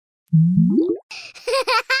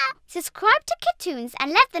Subscribe to Kitoons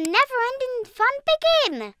and let the never-ending fun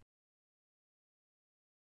begin!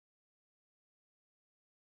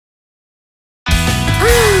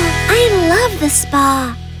 I love the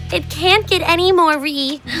spa. It can't get any more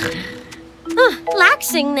relaxing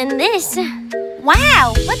than this.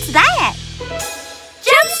 Wow, what's that?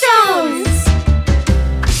 Gemstones!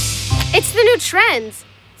 It's the new trend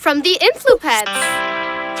from the Influpets.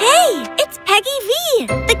 Hey, it's Peggy V,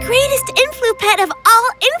 the greatest Influpet of all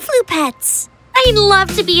Influpets. I'd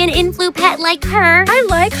love to be an Influpet like her. I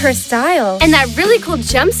like her style. And that really cool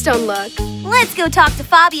gemstone look. Let's go talk to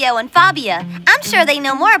Fabio and Fabia. I'm sure they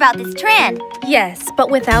know more about this trend. Yes, but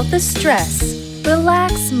without the stress.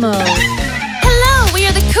 Relax mode. Hello, we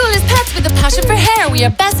are the coolest pets with a passion for hair. We are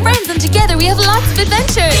best friends and together we have lots of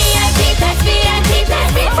adventures. V.I.P. pets, V.I.P.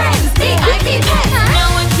 pets, be friends. V.I.P. pets. No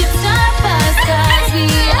one can stop us 'cause we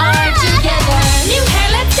are together. New hair,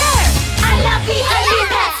 let's share. I love V.I.P.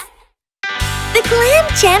 pets. The Glam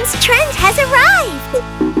Gems trend has arrived.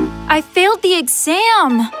 I failed the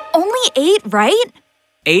exam. Only 8, right?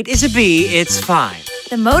 8 is a B, it's fine.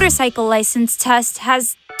 The motorcycle license test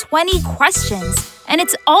has 20 questions, and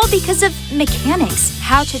it's all because of mechanics.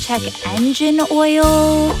 How to check engine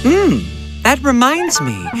oil. That reminds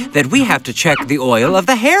me that we have to check the oil of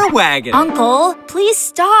the hair wagon. Uncle, please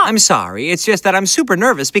stop. I'm sorry, it's just that I'm super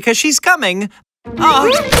nervous because she's coming.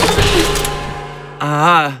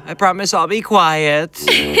 I promise I'll be quiet.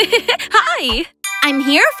 Hi. I'm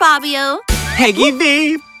here, Fabio. Peggy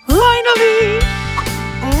V, finally!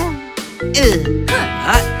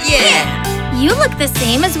 Yeah. You look the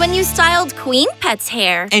same as when you styled Queen Pet's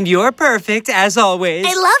hair. And you're perfect, as always.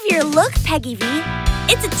 I love your look, Peggy V.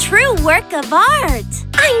 It's a true work of art.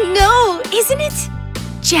 I know, isn't it?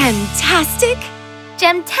 Gemtastic?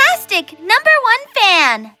 Gemtastic, #1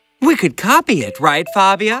 fan. We could copy it, right,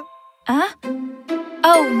 Fabia? Oh,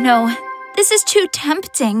 no. This is too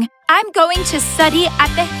tempting. I'm going to study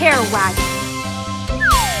at the hair wagon.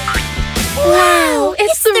 Wow,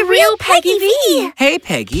 it's the real Peggy V. Hey,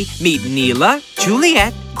 Peggy, meet Nyla,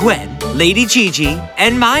 Juliet, Gwen, Lady Gigi,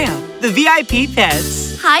 and Maya, the V.I.P.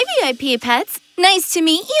 pets. Hi, V.I.P. pets. Nice to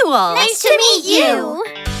meet you all. Nice to meet you.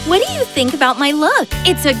 What do you think about my look?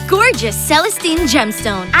 It's a gorgeous Celestine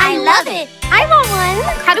gemstone. I love it. I want one.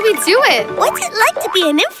 How do we do it? What's it like to be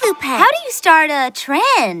an Influpet? How do you start a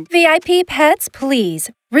trend? V.I.P. pets, please.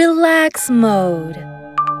 Relax mode.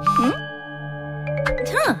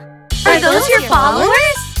 Are those your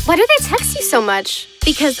followers? Why do they text you so much?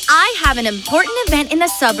 Because I have an important event in the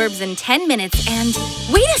suburbs in 10 minutes and...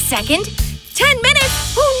 Wait a second! 10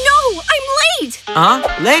 minutes! Oh no! I'm late!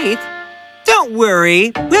 Late? Don't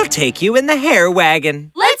worry, we'll take you in the hair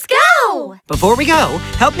wagon. Let's go! Before we go,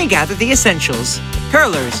 help me gather the essentials.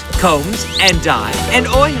 Curlers, combs, and dye, and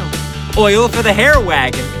oil. Oil for the hair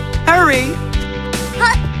wagon. Hurry!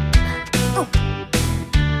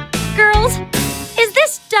 Girls, is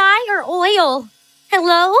this dye or oil?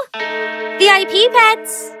 Hello? V.I.P.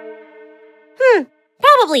 pets?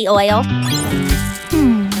 Probably oil.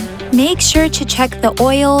 Make sure to check the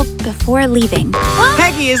oil before leaving.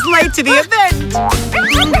 Peggy is late to the event!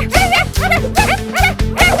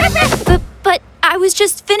 But I was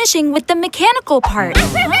just finishing with the mechanical part.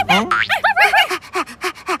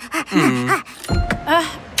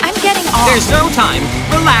 I'm getting off. There's no time.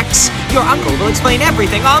 Relax. Your uncle will explain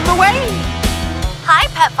everything on the way. Hi,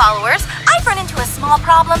 pet followers. I've run into a small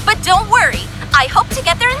problem, but don't worry. I hope to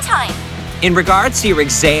get there in time. In regards to your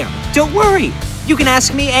exam, don't worry. You can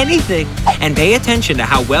ask me anything. And pay attention to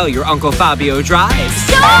how well your Uncle Fabio drives.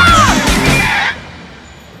 Stop!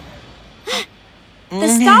 The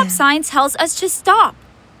stop sign tells us to stop.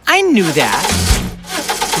 I knew that.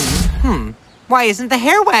 Why isn't the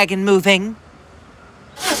hair wagon moving?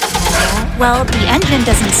 Well, the engine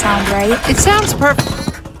doesn't sound right. It sounds perfect.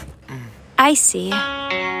 I see.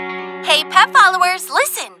 Hey, pet followers,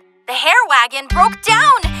 listen. The hair wagon broke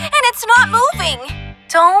down, and it's not moving.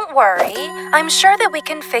 Don't worry. I'm sure that we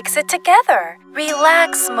can fix it together.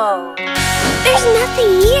 Relax mode. There's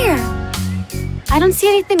nothing here. I don't see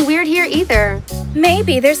anything weird here either.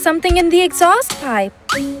 Maybe there's something in the exhaust pipe.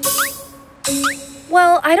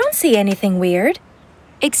 Well, I don't see anything weird.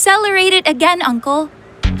 Accelerate it again, Uncle.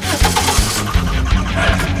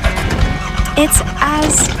 It's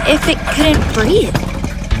as if it couldn't breathe.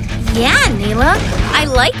 Yeah, Nyla. I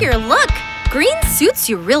like your look. Green suits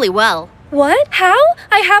you really well. What? How?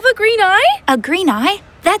 I have a green eye? A green eye?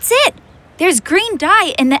 That's it. There's green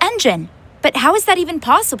dye in the engine. But how is that even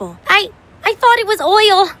possible? I thought it was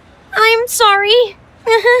oil. I'm sorry.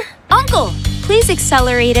 Uncle, please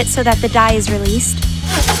accelerate it so that the dye is released.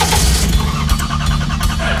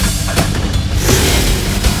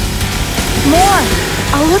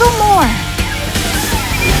 A little more.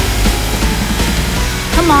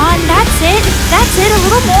 Come on, that's it. That's it, a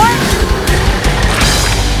little more.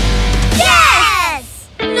 Yes!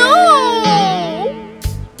 No!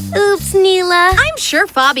 Oops, Nyla. I'm sure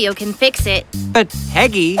Fabio can fix it. But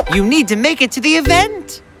Peggy, you need to make it to the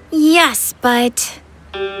event. Yes, but...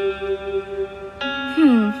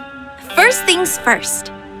 First things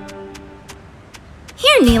first.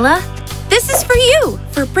 Here, Nyla. This is for you,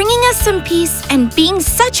 for bringing us some peace and being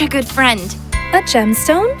such a good friend. A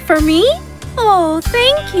gemstone for me? Oh,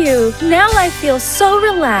 thank you. Now I feel so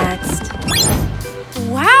relaxed.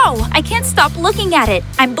 Wow, I can't stop looking at it.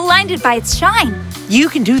 I'm blinded by its shine. You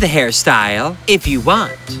can do the hairstyle if you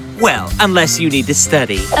want. Well, unless you need to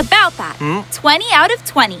study. About that. 20 out of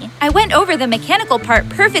 20. I went over the mechanical part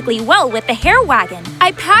perfectly well with the hair wagon.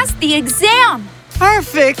 I passed the exam.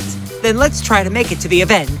 Perfect. Then let's try to make it to the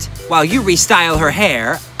event. While you restyle her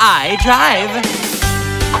hair, I drive.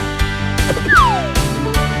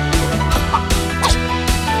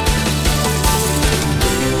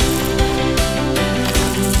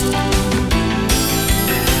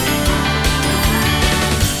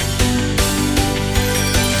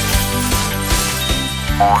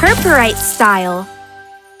 Purpurite style.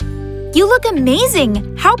 You look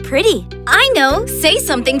amazing. How pretty. I know. Say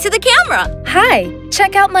something to the camera. Hi,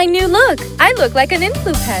 check out my new look. I look like an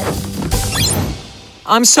influ pet.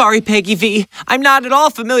 I'm sorry, Peggy V. I'm not at all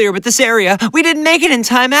familiar with this area. We didn't make it in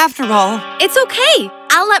time after all. It's okay.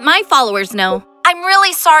 I'll let my followers know. I'm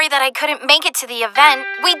really sorry that I couldn't make it to the event.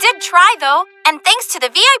 We did try, though. And thanks to the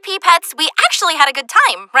V.I.P pets, we actually had a good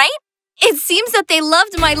time, right? It seems that they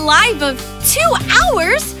loved my live of 2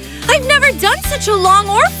 hours. I've never done such a long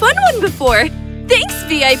or fun one before. Thanks,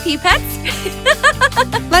 V.I.P pets.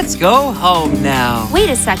 Let's go home now. Wait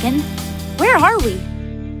a second. Where are we?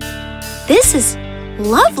 This is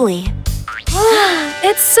lovely.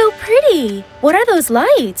 It's so pretty. What are those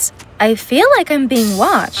lights? I feel like I'm being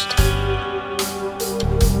watched.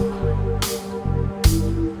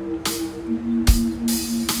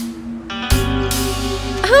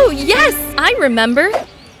 Oh, yes! I remember.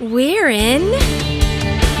 We're in...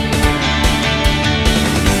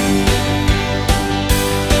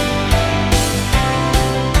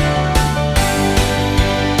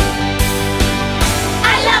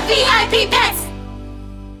 I love V.I.P pets!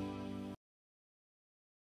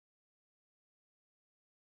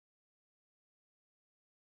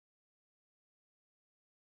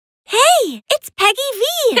 Hey, it's Peggy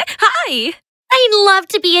V. Hi! I'd love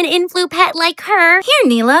to be an influ pet like her. Here,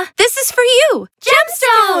 Nyla. This is for you.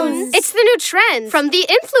 Gemstones! It's the new trend from the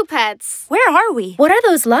influ pets. Where are we? What are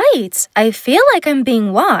those lights? I feel like I'm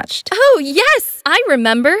being watched. Oh, yes! I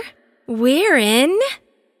remember. We're in...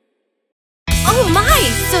 Oh my!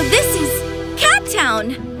 So this is Cat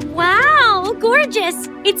Town. Wow, gorgeous.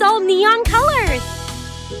 It's all neon colors.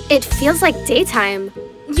 It feels like daytime.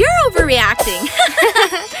 You're overreacting.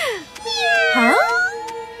 Huh?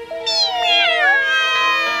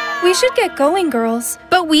 We should get going, girls.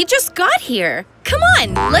 But we just got here. Come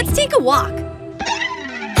on, let's take a walk.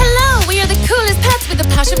 Hello, we are the coolest pets with a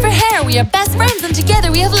passion for hair. We are best friends and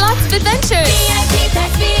together we have lots of adventures. V.I.P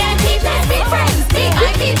pets, V.I.P pets, be friends.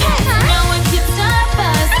 V.I.P pets. No one can stop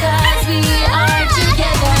us 'cause we are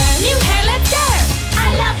together. New hair, let's go.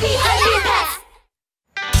 I love V.I.P pets.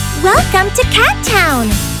 Welcome to Cat Town.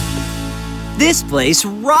 This place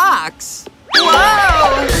rocks.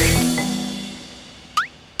 Whoa!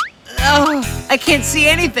 Oh, I can't see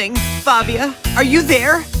anything. Fabia, are you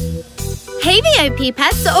there? Hey, VIP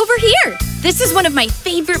pets, over here. This is one of my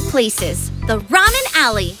favorite places, the Ramen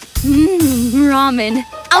Alley. Ramen.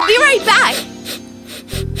 I'll be right back.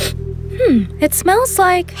 It smells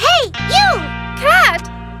like... Hey, you! Cat!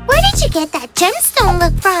 Where did you get that gemstone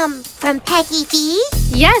look from? From Peggy V?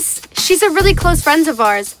 Yes, she's a really close friend of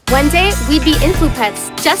ours. One day, we'd be influ pets,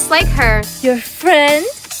 just like her. Your friend?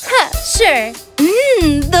 Huh, sure.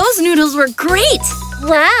 Those noodles were great.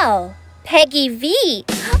 Wow, Peggy V.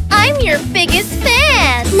 I'm your biggest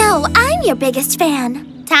fan. No, I'm your biggest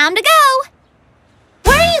fan. Time to go.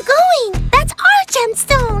 Where are you going? That's our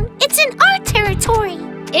gemstone. It's in our territory.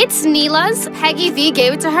 It's Nyla's. Peggy V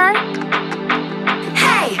gave it to her.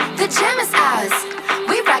 Hey, the gem is ours.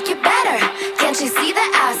 We rock it better. Can't you see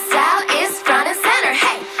that our style is front and center?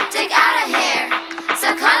 Hey, take out our hair,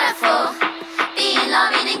 so colorful. Being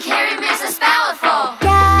loving and caring makes us powerful.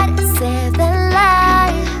 Got 7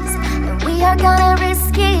 lives, and we are gonna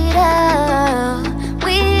risk it all.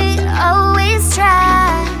 We always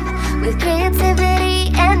try with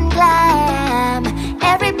creativity and glam.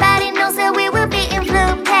 Everybody knows that we will be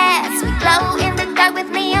influ pets. We glow in the dark with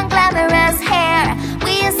neon glamorous hair.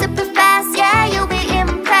 We are super fast, yeah, you'll be in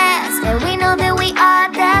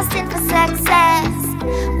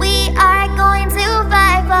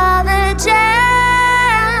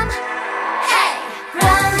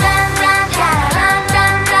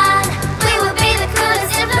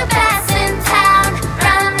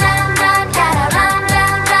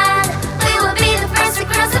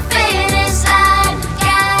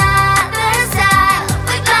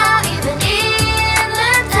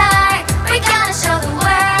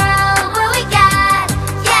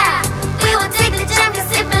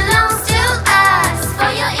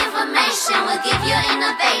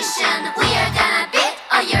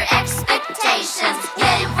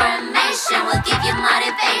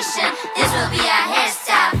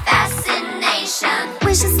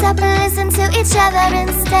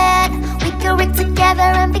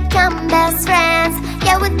together and become best friends.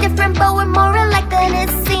 Yeah, we're different, but we're more alike than it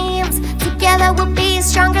seems. Together we'll be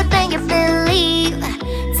stronger than you believe.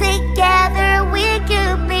 Together we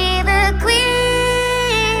could be the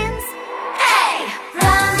queens. Hey!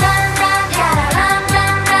 Run, run, run, gotta run,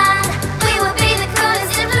 run, run. We will be the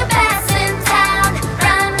coolest and the best in town.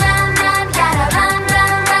 Run, run, run, gotta run,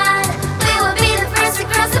 run, run. We will be the first to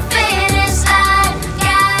cross the finish line.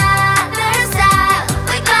 Gather style,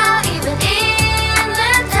 we glow even in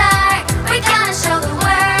the dark. We're gonna show the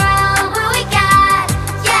world what we got.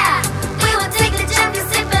 Yeah, we will take the gem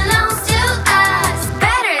 'cause it belongs to us.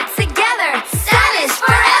 Better together, stylish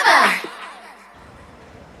forever.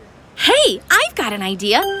 Hey, I've got an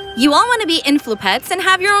idea. You all want to be influpets and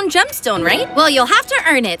have your own gemstone, right? Well, you'll have to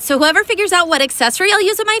earn it, so whoever figures out what accessory I'll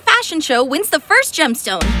use at my fashion show wins the first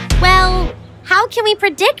gemstone. Well, how can we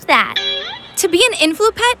predict that? To be an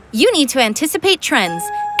influpet, you need to anticipate trends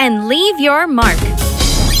and leave your mark.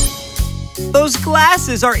 Those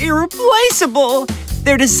glasses are irreplaceable.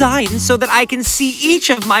 They're designed so that I can see each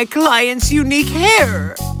of my clients' unique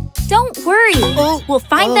hair. Don't worry. We'll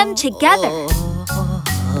find them together.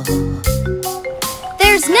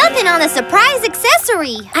 There's nothing on the surprise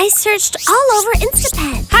accessory. I searched all over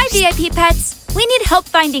Escapades. Hi, VIP pets. We need help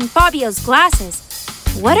finding Fabio's glasses.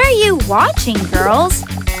 What are you watching, girls?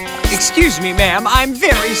 Excuse me, ma'am. I'm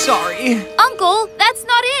very sorry. Uncle, that's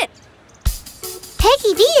not it.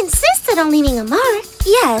 Peggy V insisted on leaving a mark.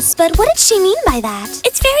 Yes, but what did she mean by that?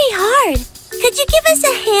 It's very hard. Could you give us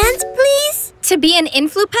a hand, please? To be an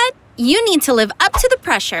influpet, you need to live up to the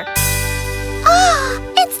pressure. Oh,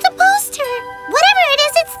 it's the poster. Whatever it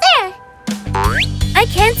is, it's there. I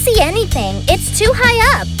can't see anything. It's too high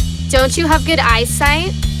up. Don't you have good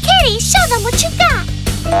eyesight? Kitty, show them what you got.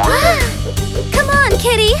 Come on,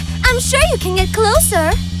 Kitty. I'm sure you can get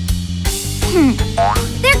closer.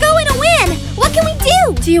 They're going to win. What can we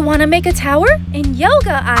do? Do you want to make a tower? In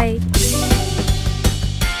yoga,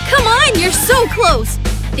 Come on, you're so close.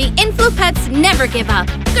 The influpets never give up.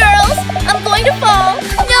 Girls, I'm going to fall.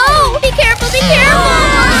 No, be careful, be careful.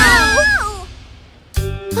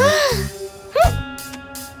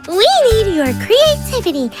 We need your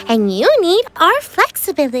creativity, and you need our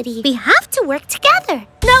flexibility. We have to work together.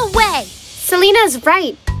 No way. Selena's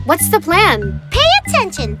right. What's the plan? Pay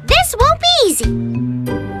attention. This won't be easy.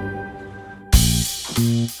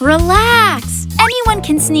 Relax. Anyone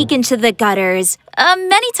can sneak into the gutters.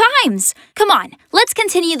 Many times. Come on, let's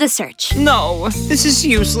continue the search. No, this is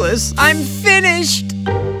useless. I'm finished.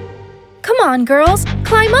 Come on, girls.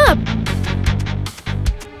 Climb up.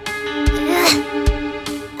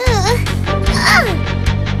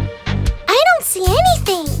 I don't see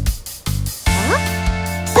anything. Huh?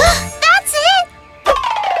 That's it!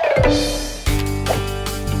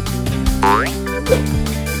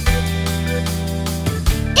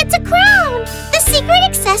 It's a crown! The secret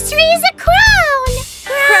accessory is a crown!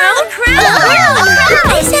 Crown?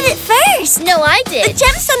 I said it first! No, I did. The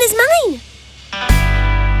gemstone is mine!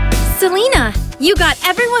 Selena, you got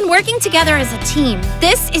everyone working together as a team.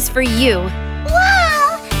 This is for you.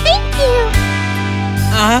 Wow! Thank you!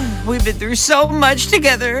 We've been through so much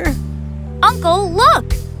together. Uncle,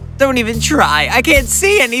 look. Don't even try. I can't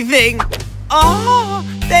see anything. Oh,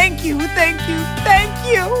 thank you, thank you, thank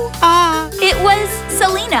you. It was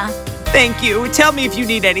Selena. Thank you. Tell me if you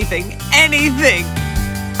need anything. Anything.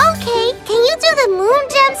 Okay, can you do the moon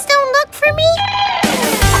gemstone look for me?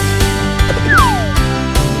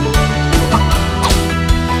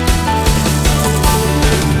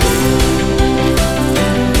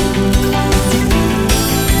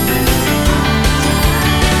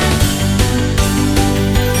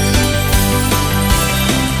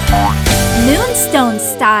 Moonstone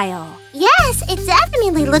style. Yes, it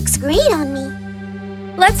definitely looks great on me.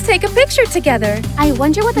 Let's take a picture together. I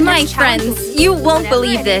wonder what the My next challenge will friends, be. you won't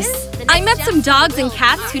believe this. I met some dogs and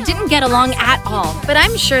cats who didn't get along at all, but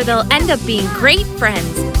I'm sure they'll end up being great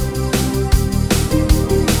friends.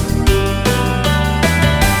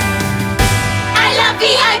 I love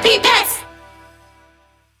V.I.P pets.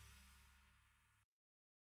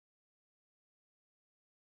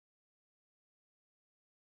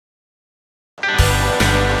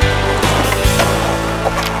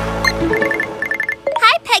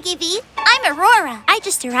 Hi, Peggy V. I'm Aurora. I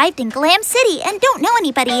just arrived in Glam City and don't know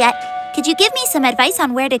anybody yet. Could you give me some advice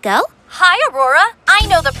on where to go? Hi, Aurora. I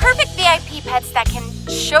know the perfect VIP pets that can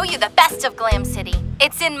show you the best of Glam City.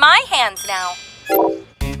 It's in my hands now.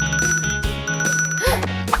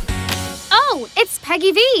 Oh, it's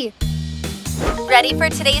Peggy V. Ready for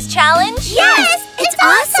today's challenge? Yes! It's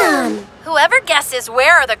awesome! Whoever guesses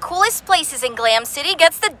where are the coolest places in Glam City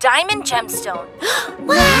gets the diamond gemstone.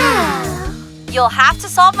 Wow! You'll have to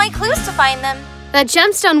solve my clues to find them. The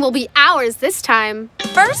gemstone will be ours this time.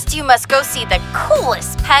 First, you must go see the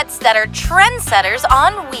coolest pets that are trendsetters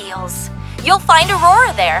on wheels. You'll find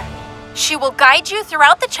Aurora there. She will guide you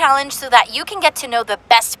throughout the challenge so that you can get to know the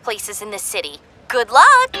best places in the city. Good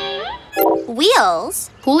luck! Wheels?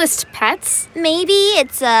 Coolest pets? Maybe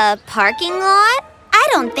it's a parking lot? I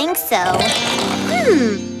don't think so.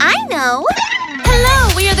 I know.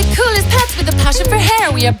 Hello, we are the coolest pets with a passion for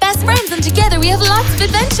hair. We are best friends and together we have lots of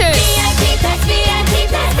adventures. V.I.P. pets, V.I.P.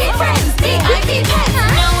 pets, be friends. V.I.P. pets.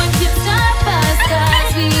 No one can stop us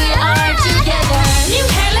 'cause we are together. New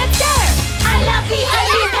hair, let's go. I love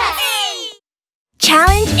V.I.P. pets.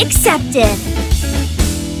 Challenge accepted.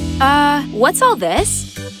 What's all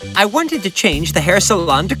this? I wanted to change the hair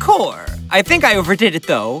salon decor. I think I overdid it,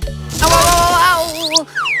 though.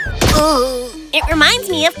 It reminds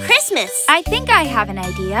me of Christmas. I think I have an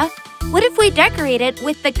idea. What if we decorate it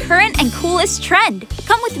with the current and coolest trend?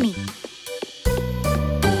 Come with me.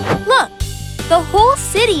 Look, the whole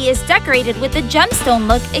city is decorated with the gemstone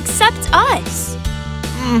look except us.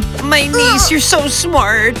 My niece, you're so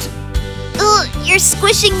smart. You're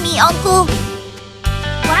squishing me, Uncle.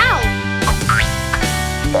 Wow!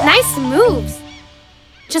 Nice moves.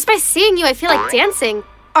 Just by seeing you, I feel like dancing.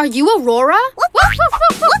 Are you Aurora?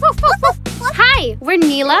 Hi, we're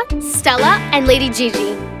Nyla, Stella, and Lady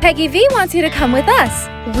Gigi. Peggy V wants you to come with us.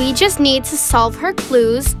 We just need to solve her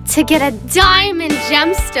clues to get a diamond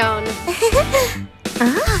gemstone.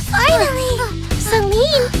 Finally!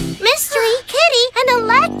 Celine, Mystery, Kitty, and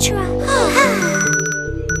Electra.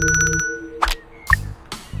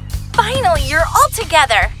 Finally, you're all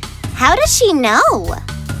together. How does she know?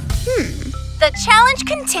 The challenge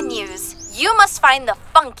continues. You must find the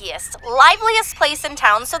funkiest, liveliest place in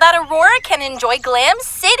town so that Aurora can enjoy Glam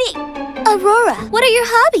City. Aurora, what are your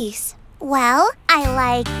hobbies? Well, I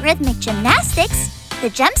like rhythmic gymnastics, the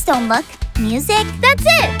gemstone look, music. That's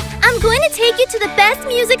it! I'm going to take you to the best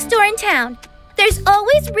music store in town. There's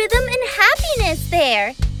always rhythm and happiness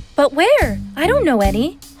there. But where? I don't know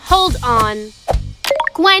any. Hold on.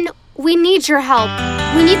 Gwen, we need your help.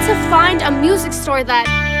 We need to find a music store that...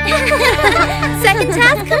 Second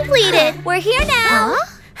task completed. We're here now.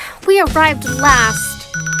 We arrived last.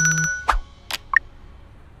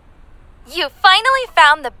 You finally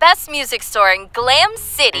found the best music store in Glam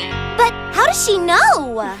City. But how does she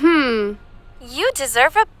know? You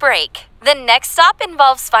deserve a break. The next stop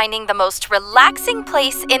involves finding the most relaxing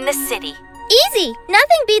place in the city. Easy.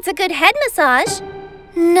 Nothing beats a good head massage.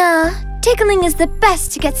 Nah, tickling is the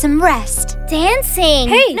best to get some rest. Dancing.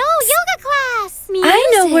 Hey. No, yoga class. Music.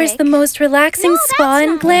 I know where's the most relaxing spa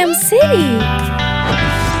in Glam City.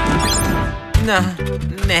 Nah.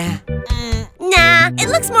 Nah, it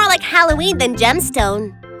looks more like Halloween than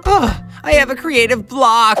gemstone. Oh, I have a creative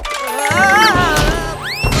block.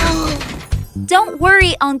 Don't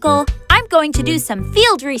worry, Uncle. I'm going to do some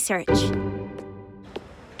field research.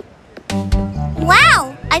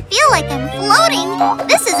 Wow, I feel like I'm floating.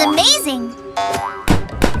 This is amazing.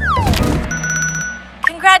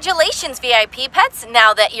 Congratulations, VIP pets,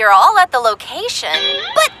 now that you're all at the location.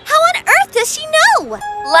 But how on earth does she know?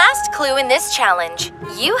 Last clue in this challenge.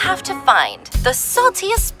 You have to find the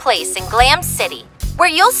saltiest place in Glam City, where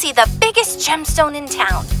you'll see the biggest gemstone in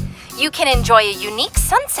town. You can enjoy a unique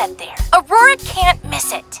sunset there. Aurora can't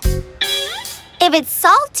miss it. If it's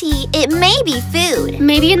salty, it may be food.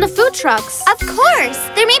 Maybe in the food trucks. Of course,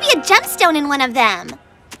 there may be a gemstone in one of them.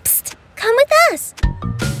 Psst, come with us.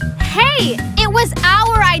 Hey, it was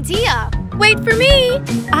our idea. Wait for me.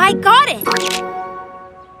 I got it.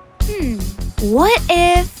 What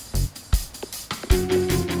if...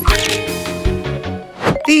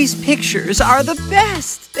 These pictures are the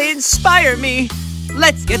best. They inspire me.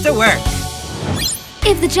 Let's get to work.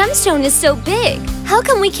 If the gemstone is so big, how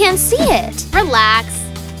come we can't see it? Relax.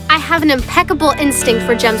 I have an impeccable instinct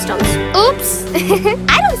for gemstones. Oops.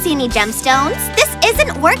 I don't see any gemstones. This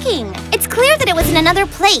isn't working. It's clear that it was in another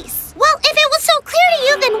place. Well, if it was so clear to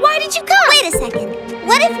you, then why did you come? Wait a second.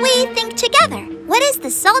 What if we think together? What is the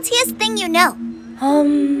saltiest thing you know?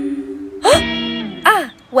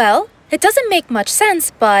 Well, it doesn't make much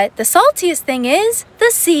sense, but the saltiest thing is the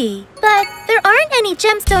sea. But there aren't any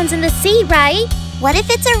gemstones in the sea, right? What if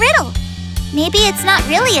it's a riddle? Maybe it's not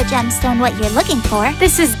really a gemstone what you're looking for.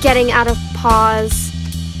 This is getting out of pause.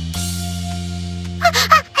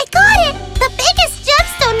 I got it! The biggest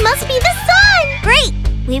gemstone must be the sun! Great!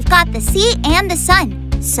 We've got the sea and the sun.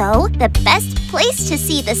 So, the best place to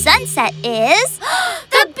see the sunset is...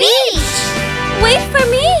 the beach! Wait for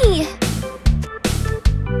me!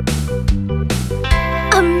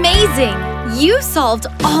 Amazing! You solved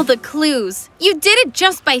all the clues. You did it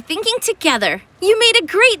just by thinking together. You made a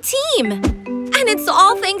great team. And it's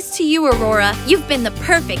all thanks to you, Aurora. You've been the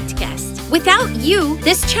perfect guest. Without you,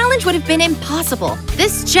 this challenge would have been impossible.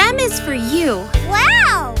 This gem is for you.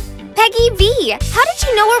 Wow! Peggy V, how did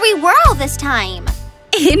you know where we were all this time?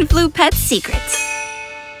 Influpet's secrets.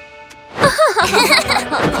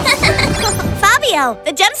 Fabio,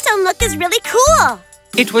 the gemstone look is really cool.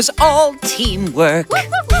 It was all teamwork.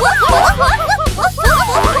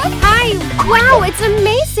 Hi! Wow, it's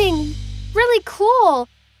amazing! Really cool.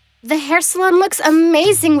 The hair salon looks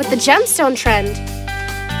amazing with the gemstone trend.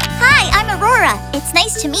 Hi, I'm Aurora. It's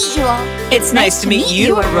nice to meet you all. It's nice to meet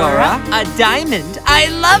you, Aurora. A diamond. I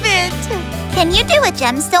love it. Can you do a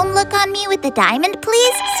gemstone look on me with the diamond,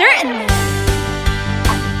 please? Certainly.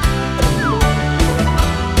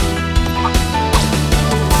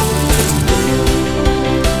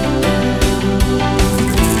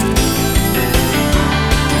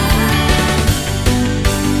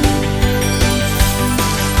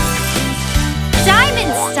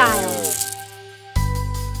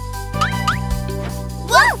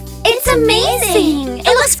 It's amazing! It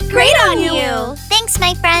looks great on you! Thanks,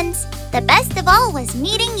 my friends. The best of all was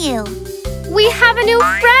meeting you. We have a new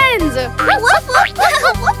friend!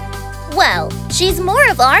 Well, she's more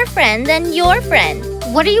of our friend than your friend.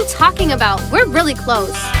 What are you talking about? We're really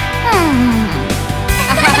close.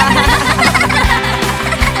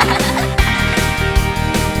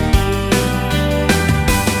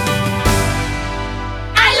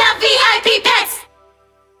 I love V.I.P pets!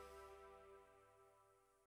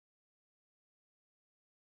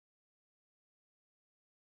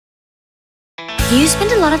 Do you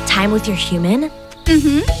spend a lot of time with your human?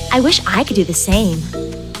 I wish I could do the same.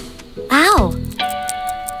 Ow!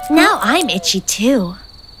 Now I'm itchy too.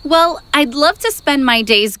 Well, I'd love to spend my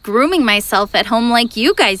days grooming myself at home like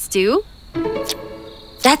you guys do.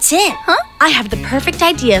 That's it! Huh? I have the perfect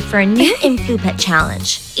idea for a new Influpet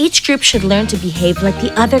challenge. Each group should learn to behave like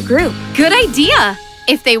the other group. Good idea!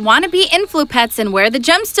 If they want to be Influpets and wear the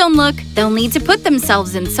gemstone look, they'll need to put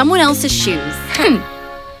themselves in someone else's shoes.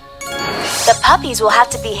 The puppies will have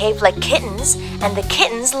to behave like kittens, and the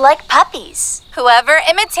kittens like puppies. Whoever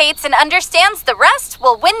imitates and understands the rest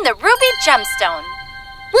will win the ruby gemstone.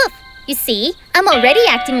 Woof! You see, I'm already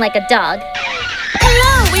acting like a dog.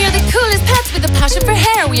 Hello, we are the coolest pets with a passion for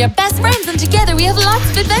hair. We are best friends and together we have lots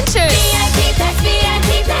of adventures. V.I.P pets,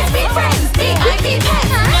 V.I.P pets, be friends. V.I.P pets.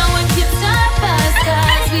 No one can stop us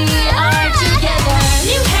 'cause we are together.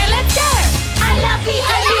 New hair, let's share. I love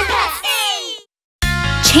V.I.P pets.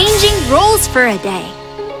 Changing roles for a day.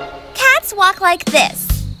 Cats walk like this,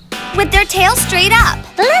 with their tail straight up.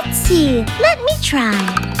 Let's see. Let me try.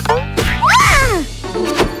 Ah!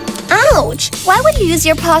 Ouch! Why would you use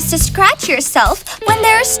your paws to scratch yourself when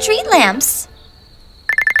there are street lamps?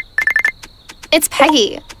 It's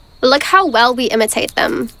Peggy. Look how well we imitate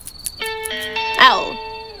them. Ow.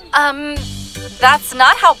 That's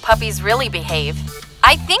not how puppies really behave.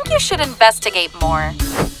 I think you should investigate more.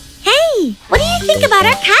 Hey, what do you think about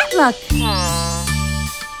our cat look?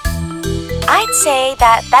 I'd say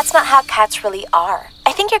that's not how cats really are.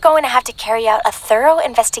 I think you're going to have to carry out a thorough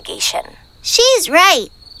investigation. She's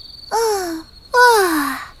right.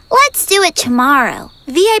 Let's do it tomorrow.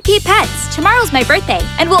 V.I.P pets, tomorrow's my birthday,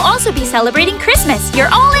 and we'll also be celebrating Christmas.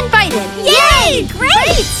 You're all invited. Yay!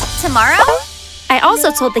 Great! Tomorrow? I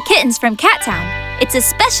also told the kittens from Cat Town. It's a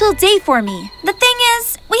special day for me. The thing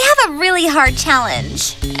is, we have a really hard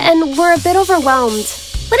challenge. And we're a bit overwhelmed.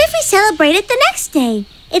 What if we celebrate it the next day?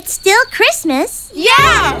 It's still Christmas.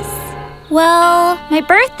 Yes! Well, my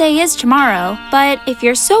birthday is tomorrow, but if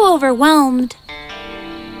you're so overwhelmed...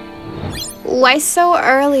 Why so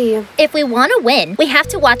early? If we want to win, we have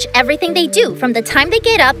to watch everything they do from the time they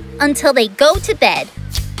get up until they go to bed.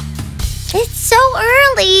 It's so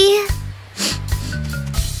early.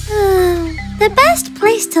 The best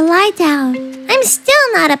place to lie down. I'm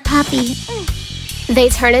still not a puppy. They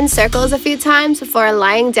turn in circles a few times before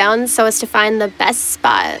lying down so as to find the best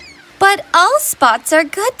spot. But all spots are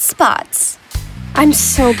good spots. I'm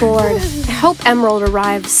so bored. I hope Emerald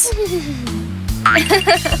arrives.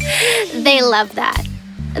 They love that.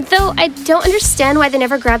 Though I don't understand why they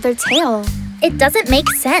never grab their tail. It doesn't make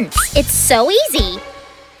sense. It's so easy.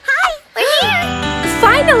 Hi, we're here.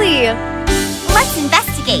 Finally! Let's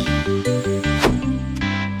investigate.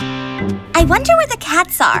 I wonder where the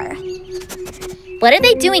cats are. What are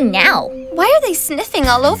they doing now? Why are they sniffing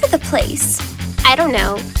all over the place? I don't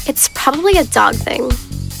know. It's probably a dog thing.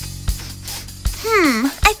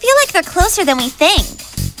 I feel like they're closer than we think.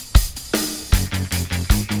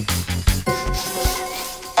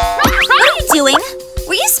 What are you doing?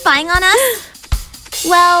 Were you spying spying on us?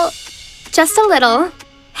 Well, just a little.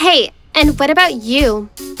 Hey, and what about you?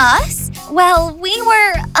 Us? Well, we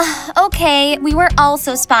were... okay, we were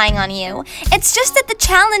also spying on you. It's just that the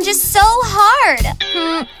challenge is so hard.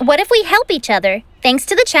 What if we help each other? Thanks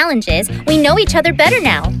to the challenges, we know each other better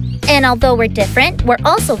now. And although we're different, we're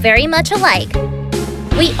also very much alike.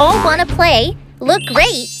 We all want to play, look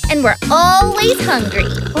great, and we're always hungry.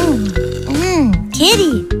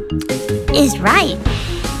 Kitty is right.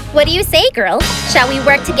 What do you say, girls? Shall we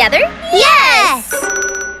work together? Yes!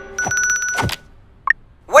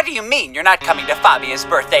 What do you mean you're not coming to Fabia's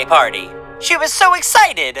birthday party? She was so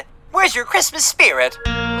excited. Where's your Christmas spirit?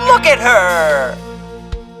 Look at her!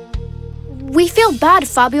 We feel bad,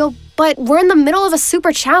 Fabio, but we're in the middle of a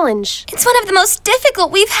super challenge. It's one of the most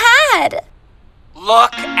difficult we've had.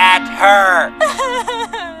 Look at her!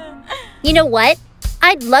 You know what?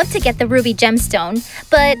 I'd love to get the ruby gemstone,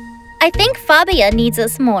 but I think Fabia needs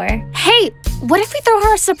us more. Hey, what if we throw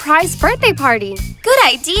her a surprise birthday party? Good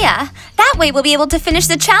idea. That way we'll be able to finish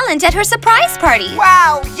the challenge at her surprise party.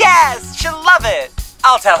 Wow, yes! She'll love it!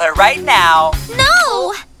 I'll tell her right now.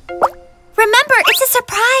 No! Remember, it's a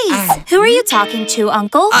surprise. Who are you talking to,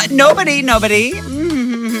 Uncle? Nobody. Nobody.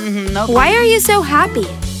 Why are you so happy?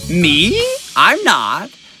 Me? I'm not.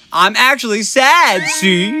 I'm actually sad,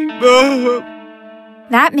 see?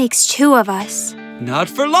 That makes two of us. Not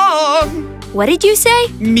for long. What did you say?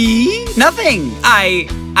 Me? Nothing.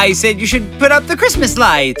 I said you should put up the Christmas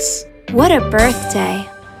lights. What a birthday.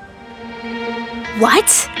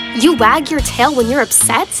 What? You wag your tail when you're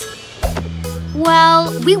upset?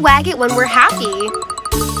 Well, we wag it when we're happy.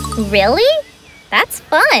 Really? That's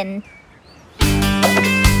fun.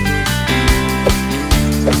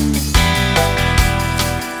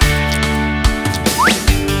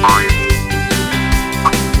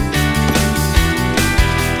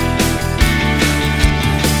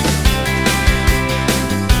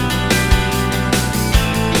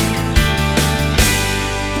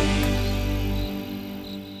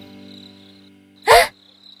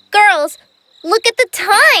 Girls, look at the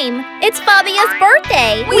time! It's Fabia's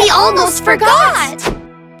birthday! We almost forgot!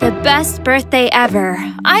 The best birthday ever.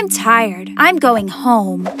 I'm tired. I'm going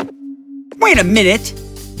home. Wait a minute.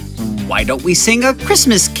 Why don't we sing a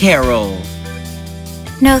Christmas carol?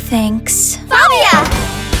 No thanks. Fabia!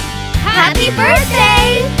 Happy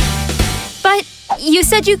birthday! But you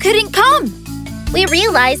said you couldn't come. We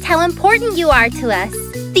realized how important you are to us.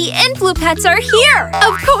 The Influpets are here!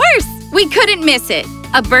 Of course! We couldn't miss it.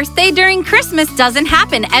 A birthday during Christmas doesn't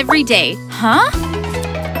happen every day. Huh?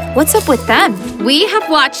 What's up with them? We have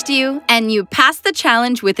watched you, and you passed the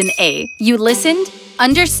challenge with an A. You listened,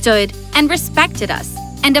 understood, and respected us.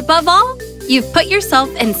 And above all, you've put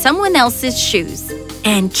yourself in someone else's shoes.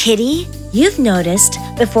 And Kitty, you've noticed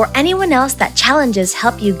before anyone else that challenges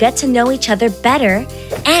help you get to know each other better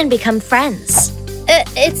and become friends.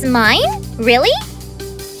 It's mine? Really?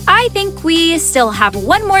 I think we still have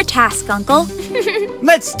one more task, Uncle.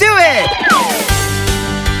 Let's do it!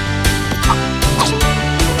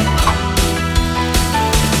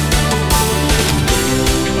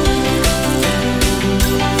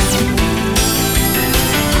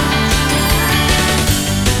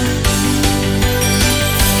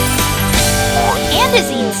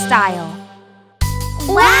 Andazine style.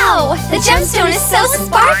 Wow! The gemstone is so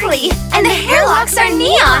sparkly! And the hairlocks are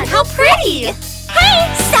neon! How pretty!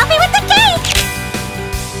 Hey! Selfie with the cake!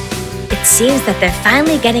 It seems that they're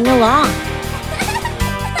finally getting along.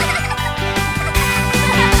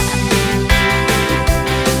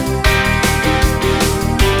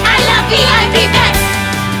 I love V.I.P pets!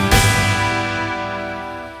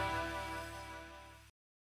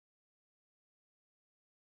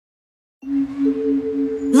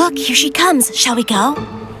 Look, here she comes. Shall we go?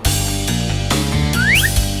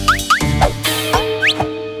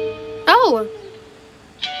 Oh.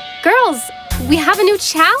 Girls, we have a new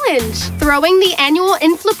challenge. Throwing the annual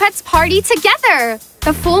Influpets party together.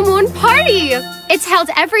 The full moon party. It's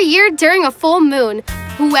held every year during a full moon.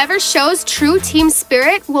 Whoever shows true team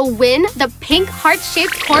spirit will win the pink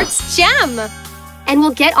heart-shaped quartz gem. And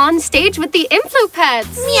we'll get on stage with the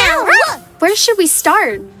Influpets. Meow! Where should we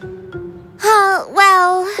start?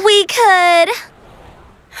 Well, we could...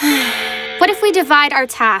 What if we divide our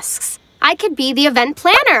tasks? I could be the event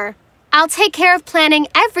planner. I'll take care of planning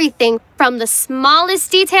everything from the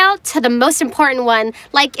smallest detail to the most important one,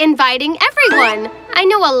 like inviting everyone. I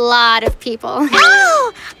know a lot of people.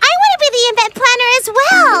 Oh! I want to be the event planner as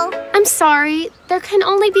well! I'm sorry, there can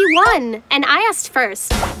only be one, and I asked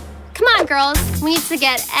first. Come on, girls. We need to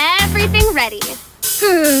get everything ready.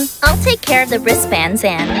 I'll take care of the wristbands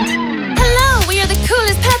and... Hello, we are the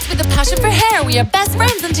coolest pets with a passion passion for hair. We are best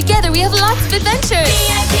friends and together we have lots of adventures.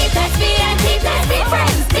 V.I.P. pets, V.I.P. pets, be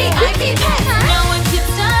friends. V.I.P. pets. No one can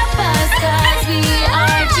stop us cause we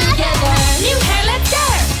are together. New hair, let's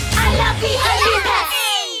stare. I love V.I.P.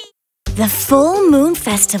 pets. The Full Moon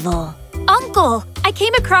Festival. Uncle, I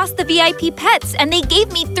came across the VIP pets and they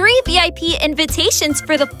gave me 3 VIP invitations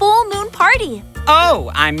for the full moon party.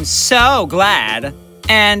 Oh, I'm so glad.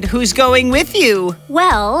 And who's going with you?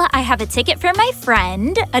 Well, I have a ticket for my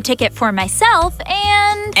friend, a ticket for myself,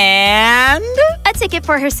 and a ticket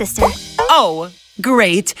for her sister. Oh,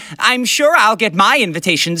 great. I'm sure I'll get my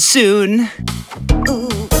invitation soon.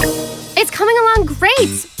 It's coming along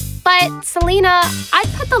great. But, Selena,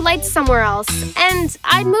 I'd put the lights somewhere else, and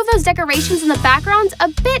I'd move those decorations in the background a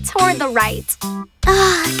bit toward the right.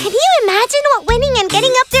 Can you imagine what winning and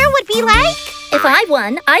getting up there would be like? If I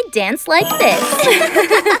won, I'd dance like this.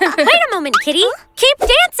 Wait a moment, Kitty. Keep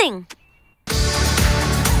dancing.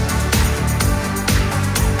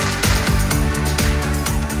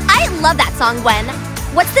 I love that song, Gwen.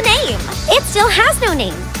 What's the name? It still has no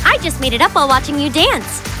name. I just made it up while watching you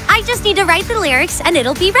dance. I just need to write the lyrics and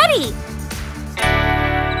it'll be ready.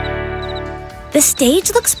 The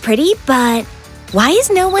stage looks pretty, but why is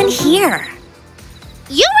no one here?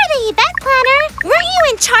 You were the event planner. Weren't you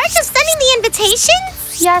in charge of sending the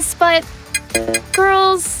invitations? Yes, but...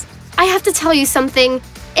 Girls, I have to tell you something.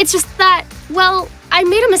 It's just that, well, I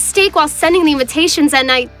made a mistake while sending the invitations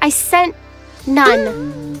and I sent none.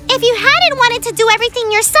 If you hadn't wanted to do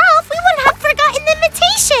everything yourself, we wouldn't have forgotten the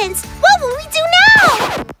invitations. What will we do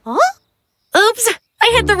now? Huh? Oops,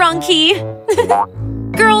 I hit the wrong key.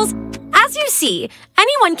 Girls, as you see,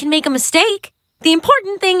 anyone can make a mistake. The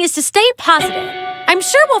important thing is to stay positive. I'm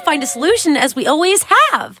sure we'll find a solution as we always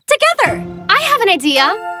have, together. I have an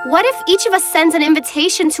idea. What if each of us sends an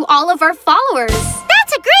invitation to all of our followers?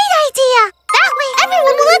 That's a great idea. That way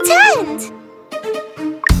everyone will attend.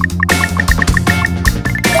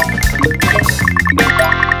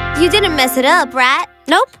 You didn't mess it up, Rat.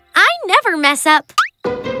 Nope. I never mess up.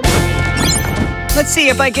 Let's see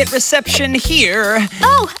if I get reception here.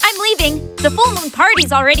 Oh, I'm leaving. The full moon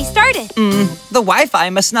party's already started. The Wi-Fi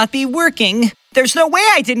must not be working. There's no way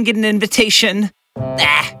I didn't get an invitation.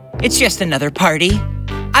 It's just another party.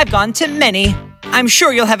 I've gone to many. I'm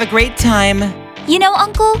sure you'll have a great time. You know,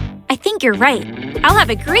 Uncle, I think you're right. I'll have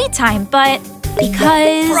a great time, but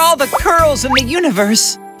because... For all the curls in the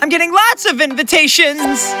universe, I'm getting lots of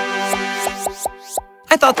invitations.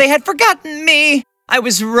 I thought they had forgotten me. I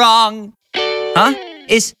was wrong. Huh?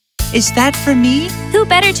 Is that for me? Who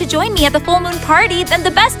better to join me at the full moon party than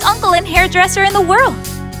the best uncle and hairdresser in the world?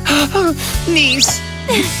 Niece.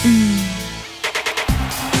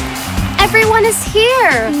 Everyone is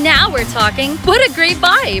here. Now we're talking. What a great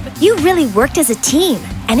vibe. You really worked as a team,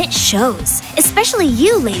 and it shows. Especially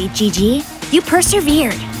you, Lady Gigi. You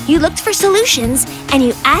persevered, you looked for solutions, and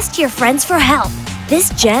you asked your friends for help. This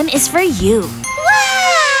gem is for you.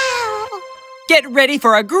 Wow! Get ready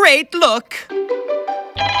for a great look.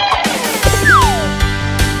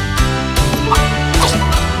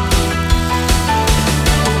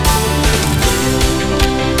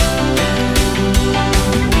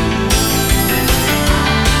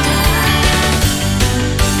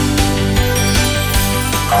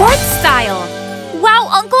 Court style. Wow,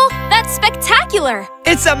 Uncle, that's spectacular.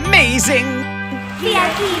 It's amazing.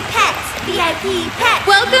 VIP pets, VIP pets.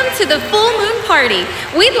 Welcome to the full moon party.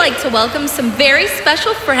 We'd like to welcome some very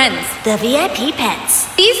special friends. The VIP pets.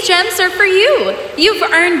 These gems are for you. You've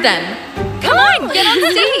earned them. Come on, get on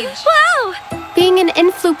stage. Wow! Being an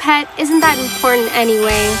influ pet isn't that important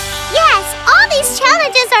anyway. Yes, all these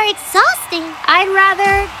challenges are exhausting. I'd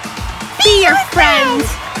rather be your friend.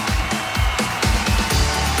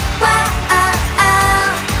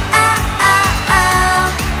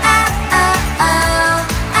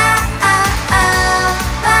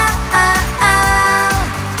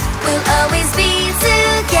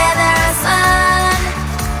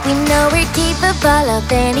 Capable of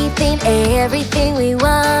anything, everything we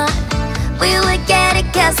want. We will get it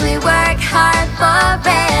cause we work hard for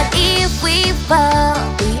it. If we fall,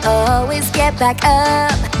 we always get back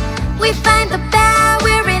up. We find the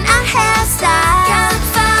power in our hairstyle. Cause it's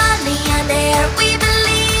funny and there we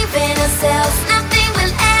believe in ourselves. Nothing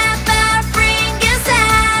will ever bring us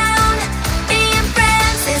down. Being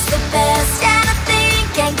friends is the best and nothing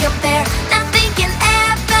can compare. Nothing can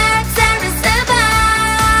ever tear us apart.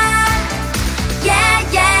 Yeah,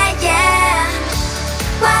 yeah, yeah.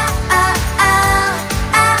 Whoa, oh, oh,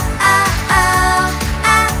 oh, oh, oh, oh, oh,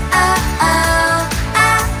 oh,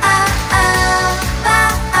 oh, oh, oh,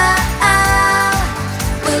 oh, oh.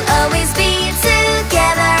 We'll always be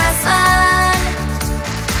together.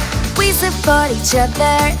 support each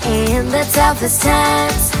other in the toughest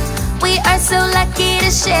times. We are so lucky to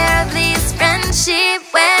share this friendship.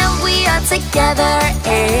 When we are together,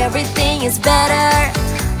 everything is better.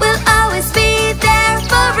 We'll always be there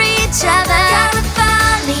for each other. Got a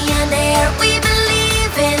funny and air, we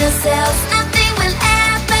believe in ourselves. Nothing will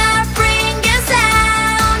ever bring us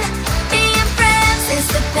down. Being friends is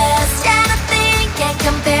the best, and nothing can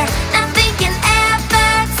compare. Nothing can ever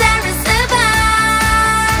tear us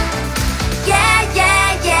apart. Yeah,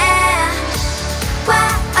 yeah, yeah.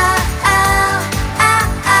 Whoa.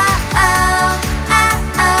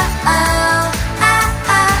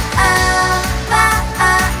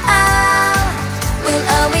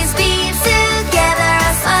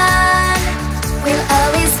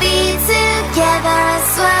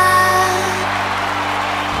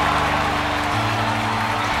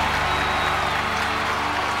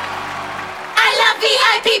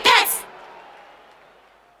 V.I.P pets!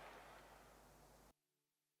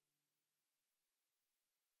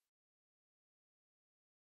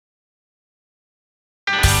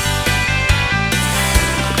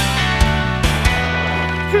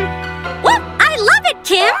 I love it,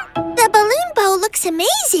 Kim! The balloon bow looks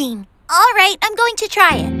amazing. All right, I'm going to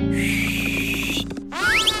try it.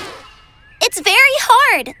 It's very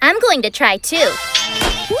hard. I'm going to try too.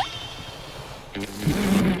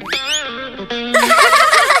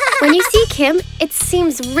 When you see Kim, it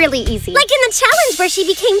seems really easy. Like in the challenge where she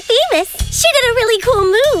became famous. She did a really cool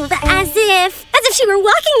move, as if she were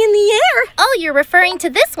walking in the air. Oh, you're referring to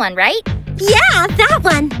this one, right? Yeah, that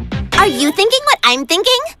one. Are you thinking what I'm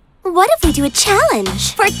thinking? What if we do a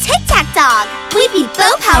challenge? For Tic-Tac-Dog, we beat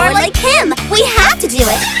bow power like Kim. We have to do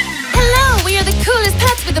it. Hello, we are the coolest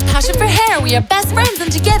pets with a passion for hair. We are best friends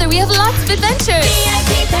and together we have lots of adventures.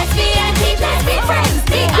 V.I.P pets, V.I.P pets, be friends.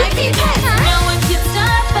 V.I.P pets. No one can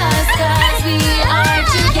stop us cause we are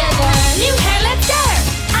together. New hair, let's share.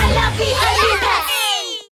 I love V.I.P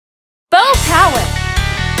pets. Bow power!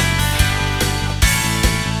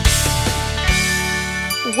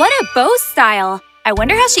 What a bow style! I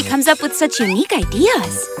wonder how she comes up with such unique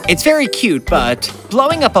ideas. It's very cute, but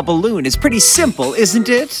blowing up a balloon is pretty simple, isn't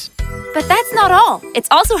it? But that's not all. It's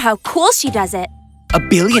also how cool she does it. A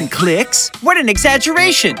billion clicks? What an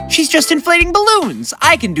exaggeration! She's just inflating balloons.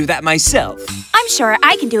 I can do that myself. I'm sure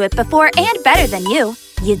I can do it before and better than you.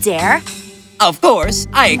 You dare? Of course,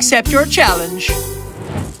 I accept your challenge.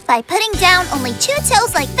 By putting down only 2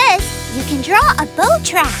 tails like this, you can draw a bow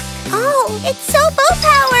track. Oh, it's so bow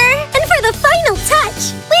power! And for the final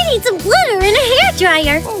touch, we need some glitter and a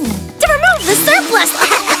hairdryer to remove the surplus.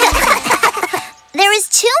 There is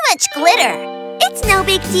too much glitter. It's no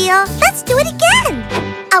big deal. Let's do it again.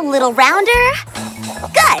 A little rounder.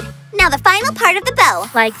 Good. Now the final part of the bow.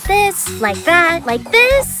 Like this, like that, like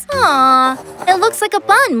this. Aww, it looks like a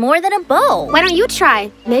bun more than a bow. Why don't you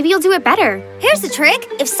try? Maybe you'll do it better. Here's the trick.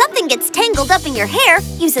 If something gets tangled up in your hair,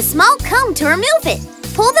 use a small comb to remove it.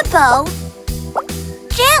 Pull the bow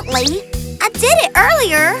gently. I did it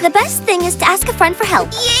earlier. The best thing is to ask a friend for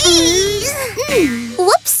help.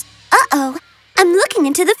 Whoops. Uh-oh. I'm looking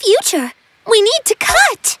into the future. We need to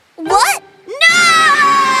cut. What?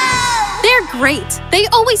 No! They're great. They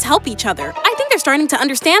always help each other. I think they're starting to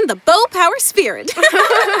understand the bow power spirit.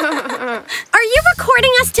 Are you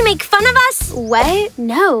recording us to make fun of us? What?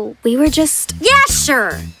 No, we were just... Yeah,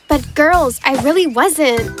 sure. But girls, I really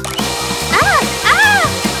wasn't.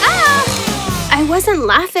 I wasn't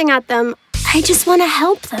laughing at them. I just want to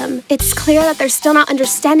help them. It's clear that they're still not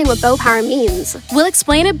understanding what bow power means. We'll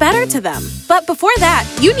explain it better to them. But before that,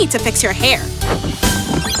 you need to fix your hair.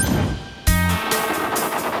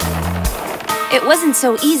 It wasn't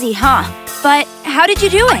so easy, huh? But how did you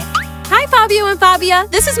do it? Hi, Fabio and Fabia.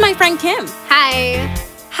 This is my friend Kim. Hi.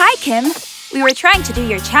 Hi, Kim. We were trying to do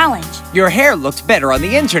your challenge. Your hair looked better on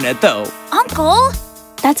the internet, though. Uncle?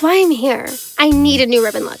 That's why I'm here. I need a new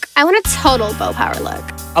ribbon look. I want a total bow power look.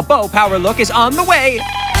 A bow power look is on the way.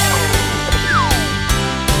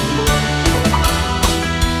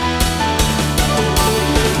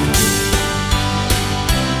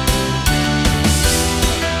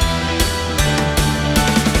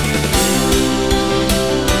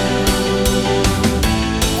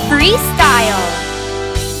 Freestyle.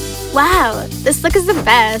 Wow, this look is the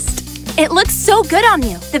best. It looks so good on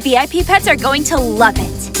you. The VIP pets are going to love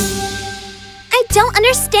it. I don't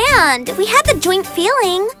understand. We had the joint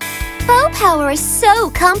feeling. Bow power is so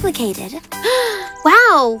complicated.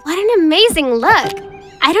 Wow, what an amazing look.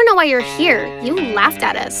 I don't know why you're here. You laughed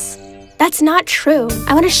at us. That's not true.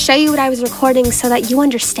 I want to show you what I was recording so that you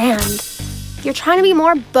understand. You're trying to be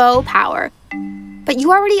more bow power, but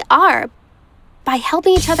you already are by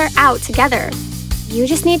helping each other out together. You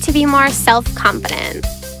just need to be more self-confident.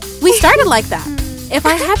 We started like that. If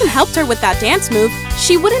I hadn't helped her with that dance move,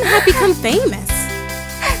 she wouldn't have become famous.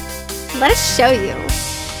 Let us show you.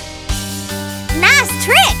 Nice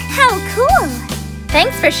trick! How cool!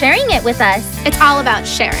 Thanks for sharing it with us. It's all about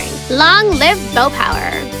sharing. Long live bow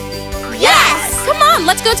power. Yes! Come on,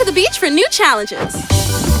 let's go to the beach for new challenges.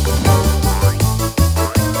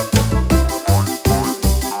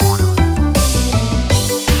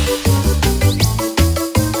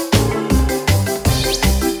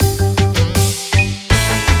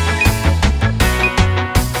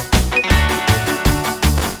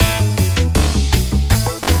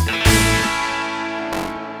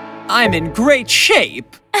 I'm in great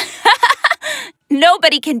shape.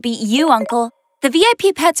 Nobody can beat you, Uncle. The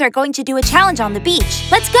VIP pets are going to do a challenge on the beach.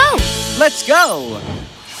 Let's go! Let's go!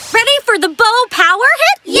 Ready for the bow power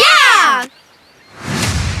hit? Yeah!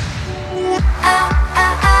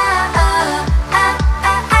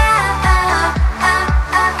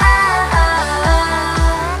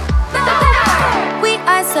 We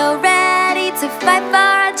are so ready to fight for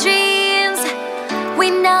our dreams. We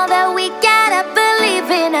know that we gotta believe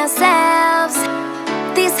in ourselves.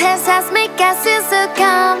 These hairstyles make us feel so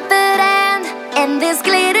confident, and this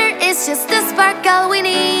glitter is just the sparkle we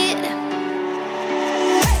need.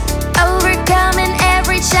 Overcoming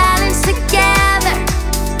every challenge together,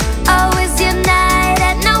 always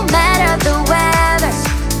united no matter the weather.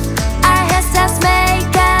 Our hairstyles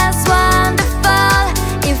make us wonderful.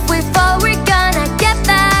 If we fall, we're gonna get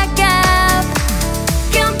back up.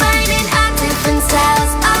 Combining our different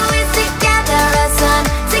styles, always together as one.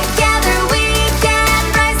 Together we can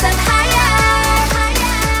rise up higher.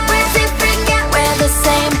 We're different yet we're the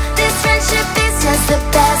same. This friendship is just the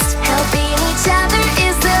best. Helping each other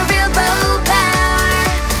is the real bow power.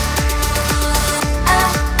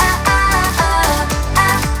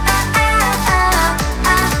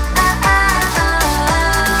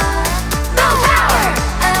 Bow power.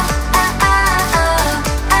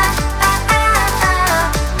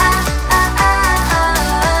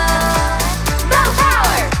 Bow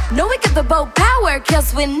power. No, we got the bow power,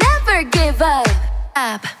 'cause we never give up.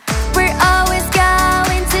 We're always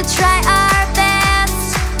going to try our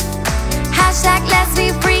best. Hashtag let's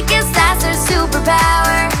be free, 'cause that's our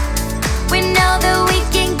superpower. We know that we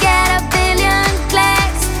can get a billion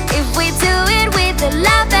clicks if we do it with the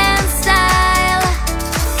love and style.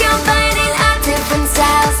 Combining our different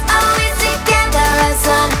styles, always together as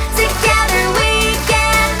one. Together we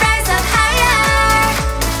can rise up higher.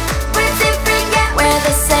 We're different yet we're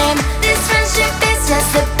the same. This friendship is just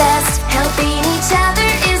the best. Helping each other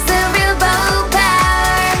is the real bow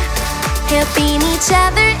power. Helping each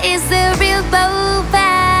other is the real bow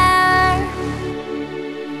power.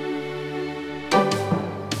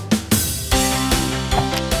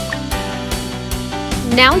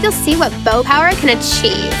 Now you'll see what bow power can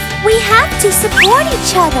achieve. We have to support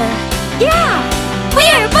each other. Yeah!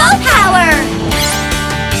 We're bow power!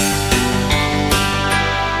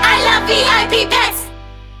 I love V.I.P pets.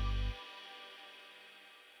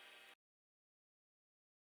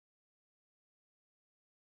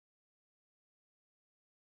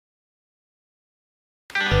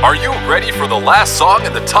 Are you ready for the last song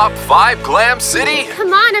in the top 5 Glam City?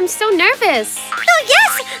 Come on, I'm so nervous. Oh,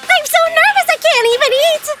 yes! I'm so nervous I can't even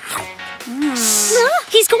eat!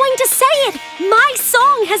 He's going to say it! My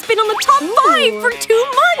song has been on the top 5 for 2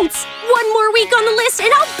 months! One more week on the list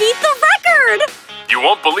and I'll beat the record! You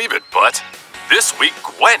won't believe it, but this week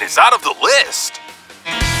Gwen is out of the list.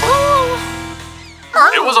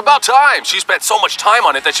 It was about time. She spent so much time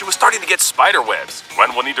on it that she was starting to get spider webs.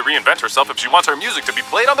 Gwen will need to reinvent herself if she wants her music to be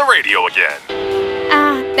played on the radio again.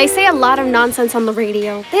 They say a lot of nonsense on the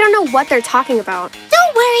radio. They don't know what they're talking about.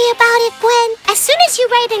 Don't worry about it, Gwen. As soon as you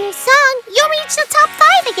write a new song, you'll reach the top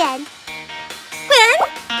 5 again. Gwen?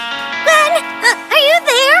 Gwen, are you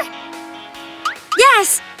there?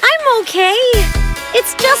 Yes, I'm okay.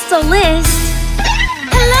 It's just a list.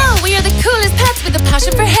 Hello, we are the coolest pets with a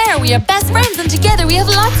passion for hair. We are best friends and together we have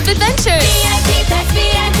lots of adventures. V.I.P pets,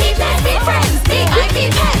 V.I.P pets, be friends. V.I.P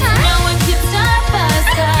pets. No one can stop us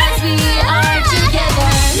 'cause we are together.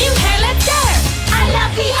 New hair, let's share. I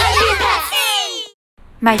love V.I.P pets.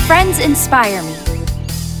 My friends inspire me.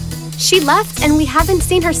 She left and we haven't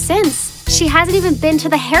seen her since. She hasn't even been to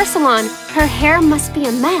the hair salon. Her hair must be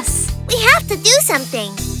a mess. We have to do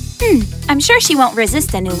something. I'm sure she won't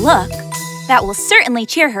resist a new look. That will certainly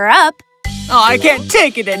cheer her up. Oh, I can't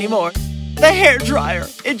take it anymore. The hairdryer,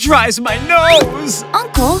 it dries my nose.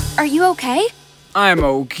 Uncle, are you okay? I'm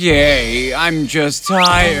okay. I'm just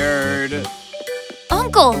tired.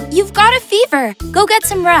 Uncle, you've got a fever. Go get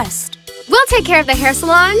some rest. We'll take care of the hair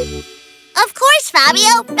salon. Of course,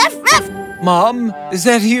 Fabio. Ruff, ruff. Mom, is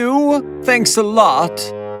that you? Thanks a lot.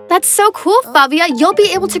 That's so cool, Fabia. You'll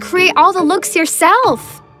be able to create all the looks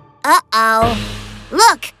yourself. Uh-oh.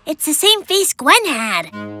 Look, it's the same face Gwen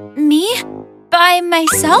had. Me? By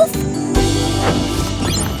myself?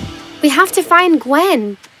 We have to find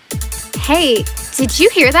Gwen. Hey, did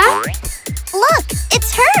you hear that? Look,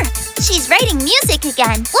 it's her. She's writing music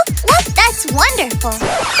again. Look, that's wonderful.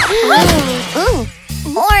 Ooh,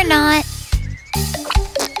 or not.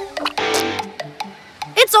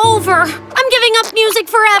 It's over. I'm giving up music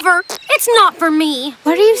forever. It's not for me.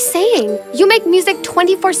 What are you saying? You make music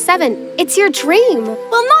 24/7. It's your dream.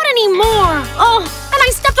 Well, not anymore. Oh, and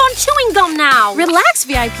I stepped on chewing gum now. Relax,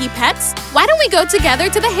 VIP pets. Why don't we go together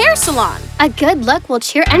to the hair salon? A good look will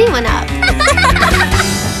cheer anyone up.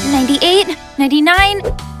 98, 99,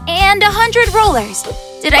 and 100 rollers.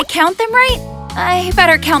 Did I count them right? I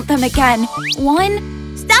better count them again.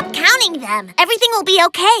 1. Stop counting them. Everything will be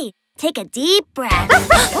okay. Take a deep breath.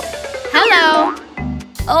 Hello.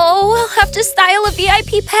 Oh, I'll have to style a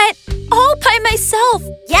VIP pet all by myself.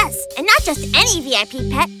 Yes, and not just any VIP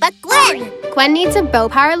pet, but Gwen. Gwen needs a bow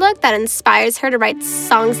power look that inspires her to write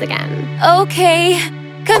songs again. Okay,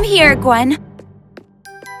 come here, Gwen.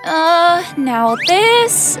 Now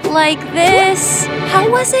this, like this. How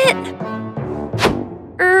was it?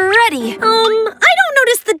 Ready. I don't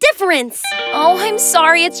notice the difference. Oh, I'm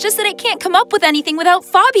sorry. It's just that I can't come up with anything without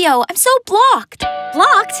Fabio. I'm so blocked.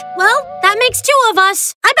 Blocked? Well, that makes 2 of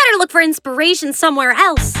us. I better look for inspiration somewhere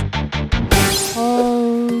else.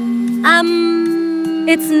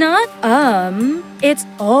 It's not it's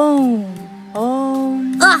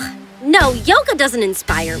Ugh, no, yoga doesn't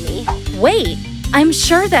inspire me. Wait, I'm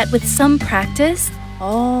sure that with some practice,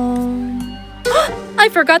 I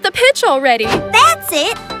forgot the pitch already. That's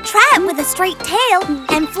it. Try it with a straight tail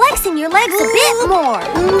and flexing your legs a bit more.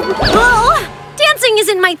 Dancing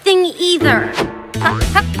isn't my thing either.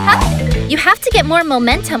 You have to get more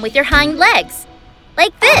momentum with your hind legs.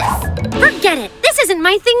 Like this. Forget it. This isn't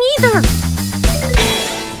my thing either.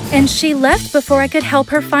 And she left before I could help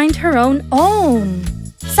her find her own.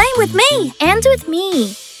 Same with me. And with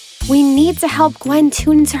me. We need to help Gwen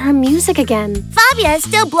tune into her music again. Fabia is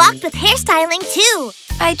still blocked with hairstyling too.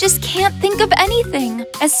 I just can't think of anything.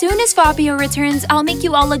 As soon as Fabio returns, I'll make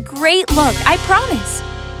you all a great look. I promise.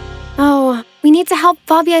 Oh, we need to help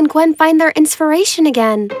Fabia and Gwen find their inspiration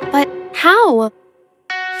again. But how?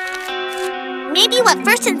 Maybe what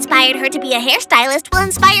first inspired her to be a hairstylist will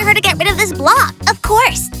inspire her to get rid of this block. Of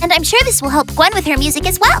course. And I'm sure this will help Gwen with her music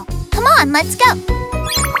as well. Come on, let's go.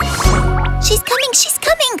 She's coming, she's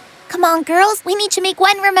coming. Come on, girls. We need to make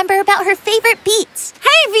Gwen remember about her favorite beats.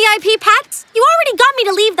 Hey, VIP pets. You already got me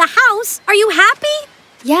to leave the house. Are you happy?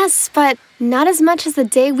 Yes, but not as much as the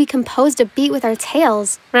day we composed a beat with our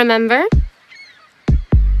tails. Remember?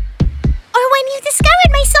 Or when you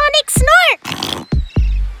discovered my sonic snort.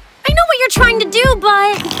 I know what you're trying to do,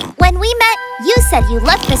 but... When we met, you said you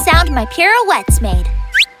loved the sound my pirouettes made.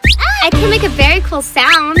 I can make a very cool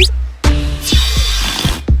sound.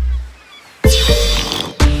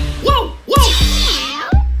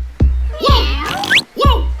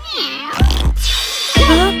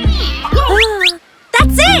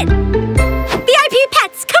 That's it! VIP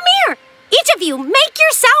pets, come here! Each of you, make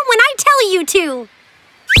your sound when I tell you to!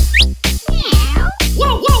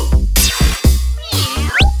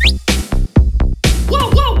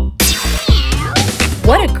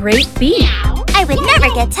 What a great beat! I would never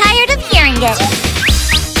get tired of hearing it.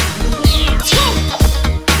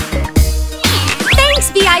 Thanks,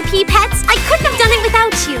 VIP pets! I couldn't have done it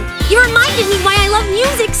without you! You reminded me why I love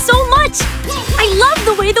music so much! I love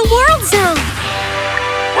the way the world sounds!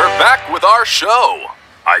 We're back with our show.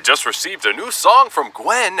 I just received a new song from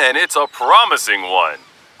Gwen, and it's a promising one.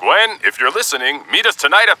 Gwen, if you're listening, meet us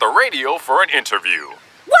tonight at the radio for an interview.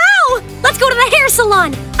 Wow! Let's go to the hair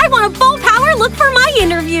salon! I want a full power look for my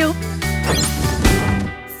interview!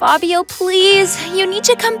 Fabio, please. You need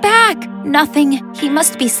to come back. Nothing. He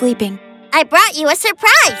must be sleeping. I brought you a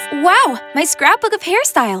surprise. Wow, my scrapbook of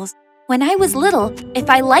hairstyles. When I was little, if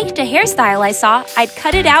I liked a hairstyle I saw, I'd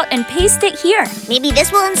cut it out and paste it here. Maybe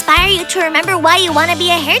this will inspire you to remember why you want to be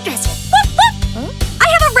a hairdresser. I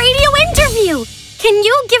have a radio interview! Can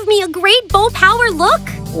you give me a great bow power look?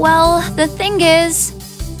 Well, the thing is...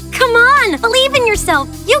 Come on, believe in yourself.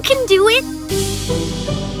 You can do it.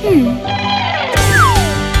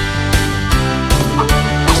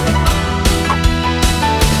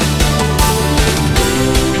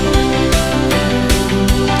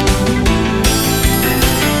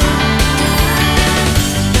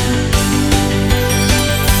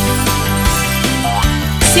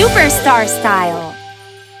 Superstar style.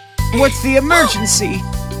 What's the emergency?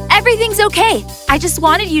 Everything's okay. I just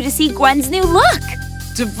wanted you to see Gwen's new look.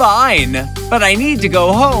 Divine, but I need to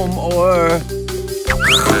go home or...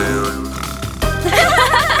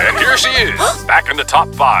 And here she is, back in the top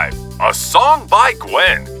 5. A song by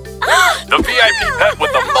Gwen. The VIP pet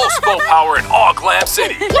with the most bow power in all Glam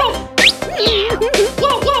City.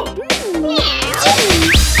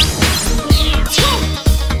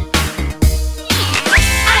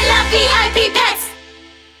 I love VIP pets.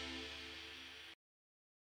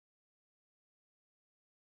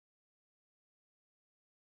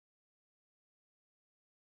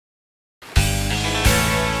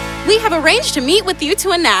 We have arranged to meet with you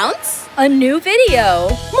to announce a new video.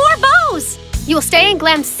 More bows. You will stay in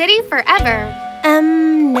Glam City forever.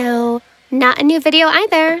 No. Not a new video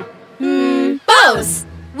either. Bows.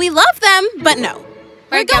 We love them, but no.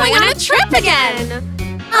 We're going on a trip again.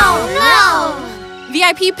 Oh no!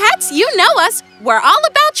 VIP pets, you know us. We're all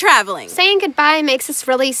about traveling. Saying goodbye makes us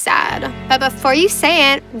really sad. But before you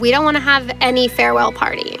say it, we don't want to have any farewell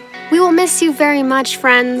party. We will miss you very much,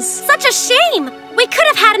 friends. Such a shame! We could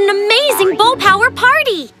have had an amazing bow power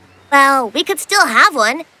party. Well, we could still have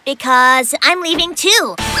one, because I'm leaving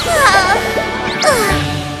too.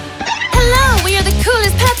 Hello, we are the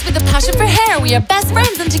coolest pets with a passion for hair. We are best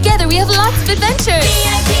friends and together we have lots of adventures.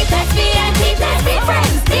 VIP pets, be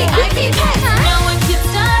friends, VIP pets. No one can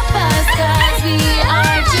stop us cause we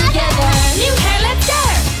are together. New hair, let's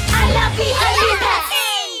share. I love VIP pets.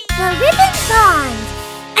 The ribbon bond.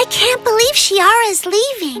 I can't believe Chiara's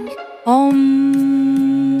leaving.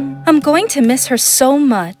 I'm going to miss her so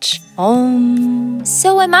much.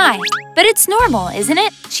 So am I. But it's normal, isn't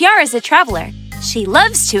it? Chiara's a traveler. She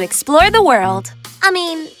loves to explore the world. I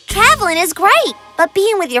mean, traveling is great, but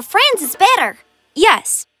being with your friends is better.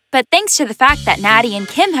 Yes, but thanks to the fact that Natty and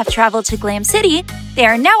Kim have traveled to Glam City, they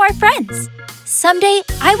are now our friends. Someday,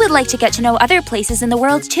 I would like to get to know other places in the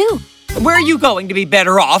world too. Where are you going to be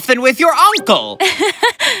better off than with your uncle?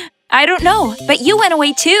 I don't know, but you went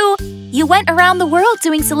away too. You went around the world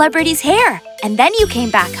doing celebrities' hair, and then you came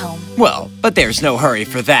back home. Well, but there's no hurry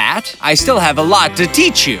for that. I still have a lot to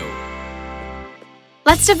teach you.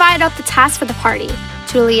 Let's divide up the tasks for the party.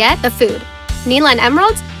 Juliet, the food. Nyla and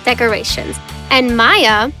Emerald, decorations. And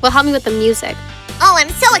Maya will help me with the music. Oh, I'm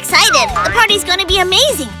so excited! The party's gonna be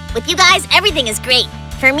amazing! With you guys, everything is great.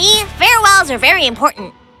 For me, farewells are very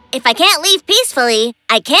important. If I can't leave peacefully,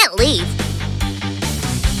 I can't leave.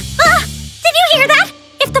 Ah! Did you hear that?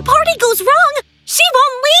 If the party goes wrong, she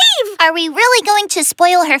won't leave! Are we really going to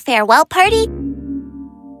spoil her farewell party?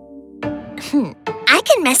 I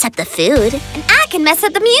can mess up the food. And I can mess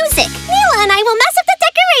up the music. Nyla and I will mess up the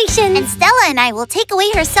decorations. And Stella and I will take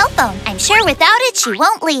away her cell phone. I'm sure without it, she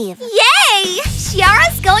won't leave. Yay!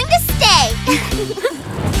 Chiara's going to stay.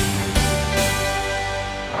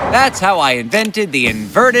 That's how I invented the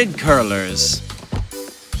inverted curlers.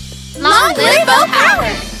 Long live bow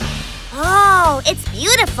power! Oh, it's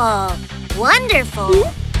beautiful.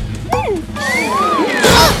 Wonderful.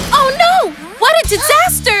 Oh no! What a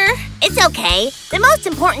disaster! It's okay. The most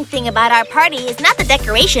important thing about our party is not the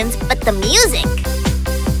decorations, but the music.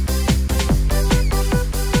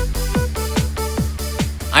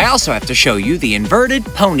 I also have to show you the inverted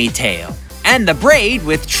ponytail and the braid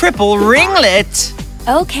with triple ringlet.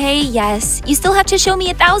 Okay, yes. You still have to show me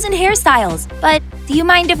 1,000 hairstyles. But do you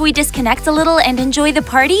mind if we disconnect a little and enjoy the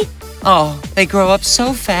party? Oh, they grow up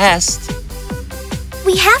so fast.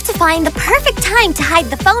 We have to find the perfect time to hide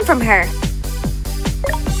the phone from her.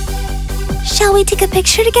 Shall we take a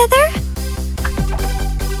picture together?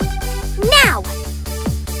 Now!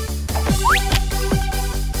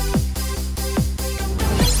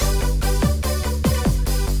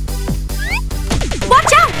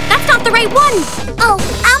 Watch out! That's not the right one! Oh,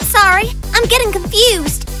 I'm sorry. I'm getting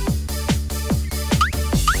confused.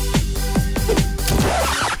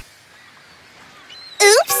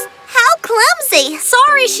 Oops! How clumsy!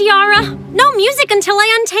 Sorry, Chiara. No music until I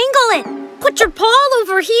untangle it. Put your paw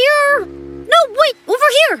over here. No, wait, over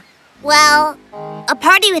here. Well, a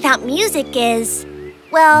party without music is...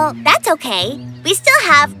 Well, that's okay. We still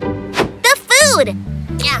have the food!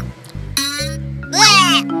 Yeah.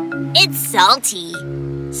 Blech. It's salty.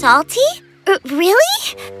 Salty?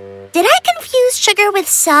 Really? Did I confuse sugar with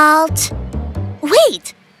salt?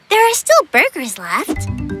 Wait, there are still burgers left.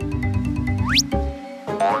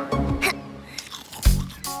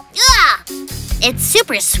 Ugh, it's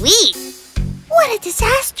super sweet. What a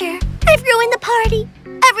disaster. I've ruined the party.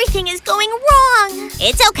 Everything is going wrong.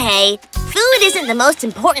 It's okay. Food isn't the most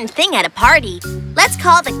important thing at a party. Let's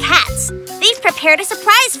call the cats. They've prepared a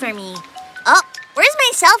surprise for me. Oh, where's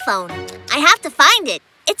my cell phone? I have to find it.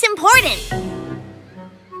 It's important.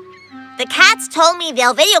 The cats told me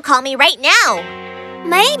they'll video call me right now.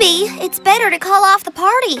 Maybe it's better to call off the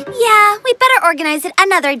party. Yeah, we better organize it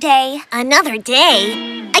another day. Another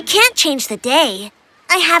day? I can't change the day.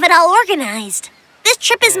 I have it all organized. This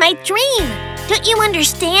trip is my dream. Don't you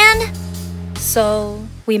understand? So,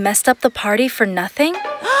 we messed up the party for nothing?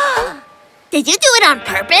 Did you do it on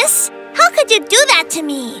purpose? How could you do that to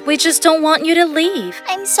me? We just don't want you to leave.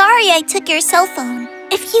 I'm sorry I took your cell phone.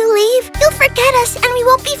 If you leave, you'll forget us and we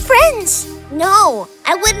won't be friends. No,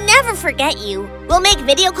 I would never forget you. We'll make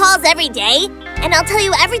video calls every day, and I'll tell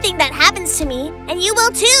you everything that happens to me, and you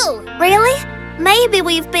will too. Really? Maybe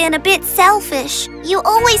we've been a bit selfish. You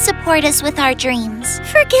always support us with our dreams.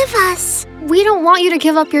 Forgive us. We don't want you to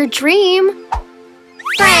give up your dream.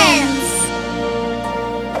 Friends!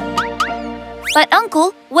 But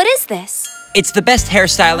Uncle, what is this? It's the best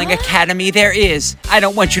hairstyling academy there is. I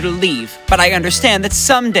don't want you to leave, but I understand that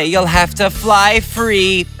someday you'll have to fly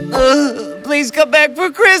free. Please come back for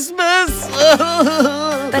Christmas.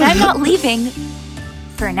 But I'm not leaving.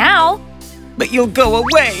 For now. But you'll go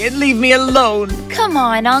away and leave me alone. Come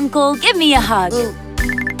on, Uncle, give me a hug.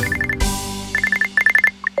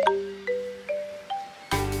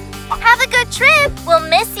 Have a good trip. We'll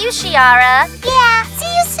miss you, Shiara. Yeah,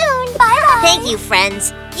 see you soon. Bye-bye. Thank you,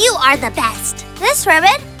 friends. You are the best. This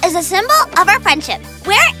ribbon is a symbol of our friendship.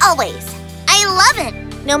 Wear it always. I love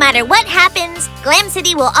it. No matter what happens, Glam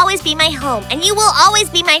City will always be my home, and you will always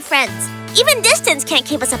be my friends. Even distance can't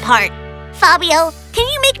keep us apart. Fabio, can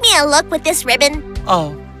you make me a look with this ribbon?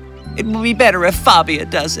 Oh, it will be better if Fabia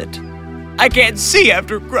does it. I can't see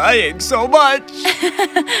after crying so much.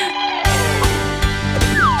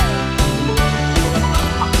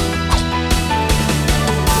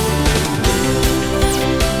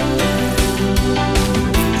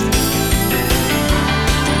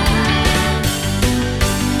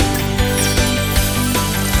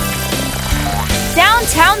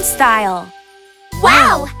 Downtown style.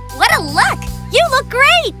 Wow, what a look! You look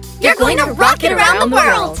great! You're going to rock it around the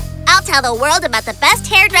world! I'll tell the world about the best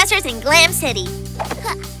hairdressers in Glam City.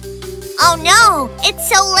 Oh no, it's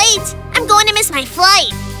so late! I'm going to miss my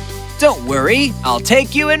flight! Don't worry, I'll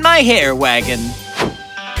take you in my hair wagon.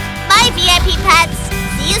 Bye, V.I.P pets!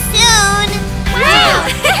 See you soon! Wow!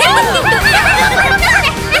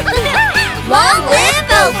 Long live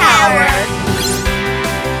willpower!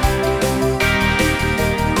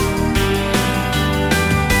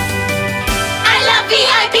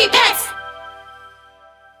 V.I.P pets!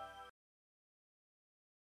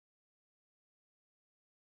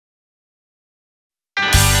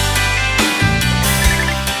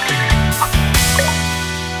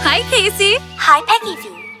 Hi, Casey. Hi, Peggy V.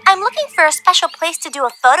 I'm looking for a special place to do a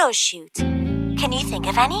photo shoot. Can you think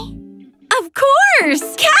of any? Of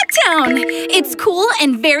course! Cat Town! It's cool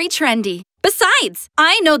and very trendy. Besides,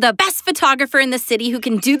 I know the best photographer in the city who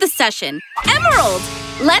can do the session. Emerald!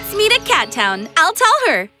 Let's meet at Cat Town. I'll tell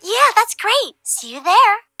her. Yeah, that's great. See you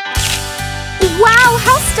there. Wow,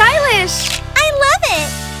 how stylish! I love it!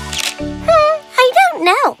 I don't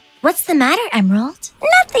know. What's the matter, Emerald?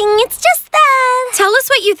 Nothing, it's just that... Tell us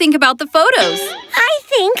what you think about the photos. I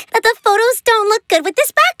think that the photos don't look good with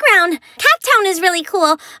this background. Cat Town is really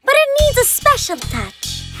cool, but it needs a special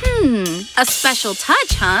touch. A special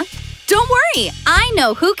touch, huh? Don't worry, I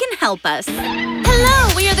know who can help us.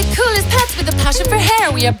 Hello, we are the coolest pets with a passion for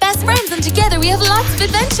hair. We are best friends and together we have lots of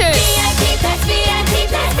adventures. V.I.P pets,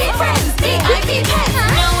 V.I.P pets, be friends. V.I.P pets.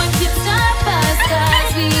 No one can stop us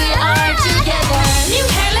cause we are together. New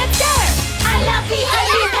hair, let's dare. I love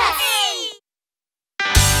V.I.P pets.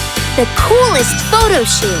 The coolest photo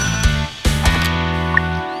shoot.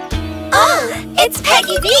 Oh, it's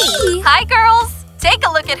Peggy V. Hi, girls. Take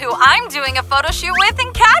a look at who I'm doing a photo shoot with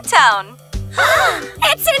in Cat Town.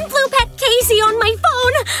 It's Influpet Casey on my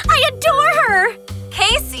phone. I adore her.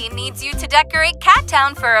 Casey needs you to decorate Cat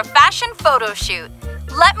Town for a fashion photo shoot.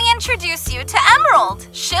 Let me introduce you to Emerald.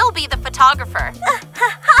 She'll be the photographer.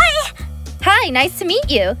 Hi. Hi, nice to meet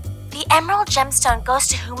you. The Emerald Gemstone goes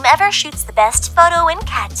to whomever shoots the best photo in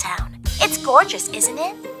Cat Town. It's gorgeous, isn't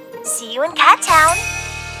it? See you in Cat Town.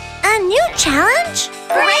 A new challenge?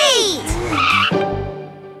 Great!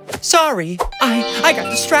 Sorry, I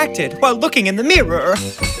got distracted while looking in the mirror.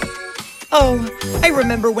 Oh, I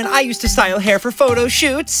remember when I used to style hair for photo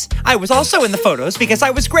shoots. I was also in the photos because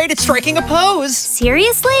I was great at striking a pose.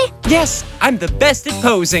 Seriously? Yes, I'm the best at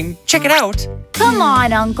posing. Check it out. Come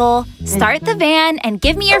on, Uncle. Start the van and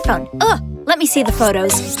give me your phone. Ugh, let me see the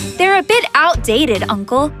photos. They're a bit outdated,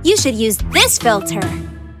 Uncle. You should use this filter.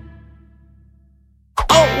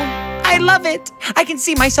 Oh, I love it. I can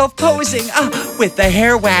see myself posing with the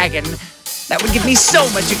hair wagon. That would give me so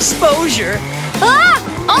much exposure.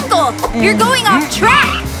 Ah! Uncle, you're going off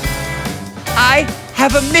track! I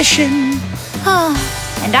have a mission.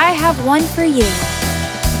 And I have one for you.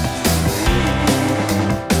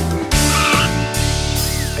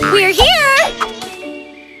 We're here!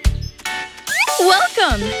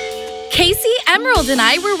 Welcome! Casey, Emerald, and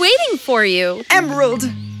I were waiting for you. Emerald,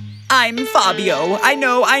 I'm Fabio. I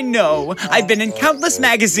know. I've been in countless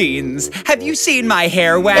magazines. Have you seen my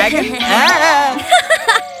hair wagon?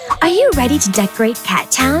 Are you ready to decorate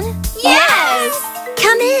Cat Town? Yes!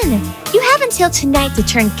 Come in. You have until tonight to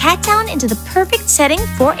turn Cat Town into the perfect setting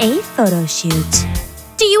for a photo shoot.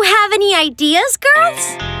 Do you have any ideas,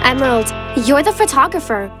 girls? Emerald, you're the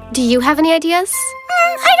photographer. Do you have any ideas?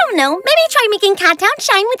 I don't know. Maybe try making Cat Town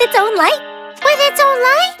shine with its own light. With its own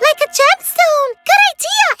light? Like a gemstone. Good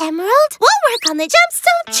idea, Emerald. We'll work on the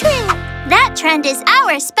gemstone trend. That trend is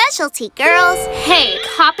our specialty, girls. Hey,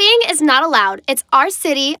 copying is not allowed. It's our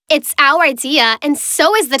city, it's our idea, and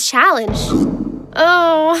so is the challenge.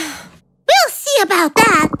 Oh. We'll see about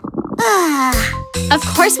that. Of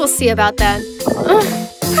course we'll see about that.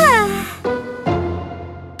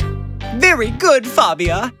 Very good,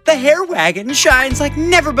 Fabia. The hair wagon shines like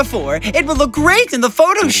never before. It will look great in the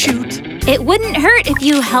photo shoot. It wouldn't hurt if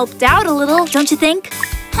you helped out a little, don't you think?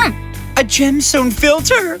 A gemstone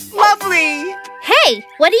filter. Lovely. Hey,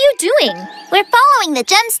 what are you doing? We're following the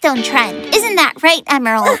gemstone trend. Isn't that right,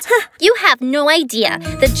 Emerald? You have no idea.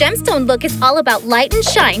 The gemstone look is all about light and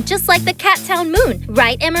shine, just like the Cat Town moon.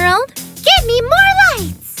 Right, Emerald? Give me more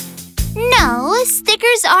lights. No,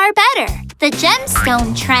 stickers are better. The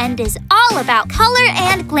gemstone trend is all about color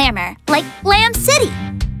and glamour, like Glam City.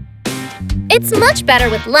 It's much better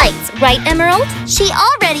with lights, right, Emerald? She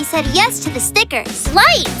already said yes to the stickers.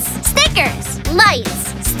 Lights! Stickers!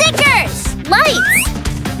 Lights! Stickers! Lights!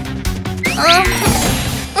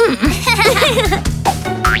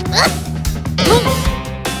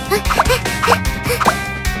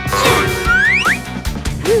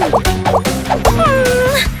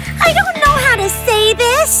 I don't know how to say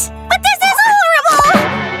this, but this is horrible!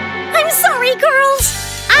 I'm sorry, girls.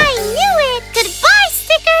 I knew it! Goodbye,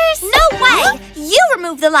 stickers! No way! You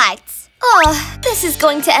remove the lights. Oh, this is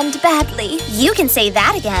going to end badly. You can say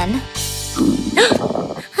that again.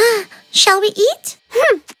 Shall we eat?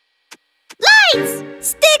 Lights!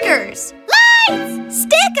 Stickers! Lights!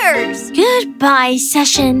 Stickers! Goodbye,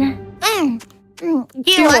 session. Do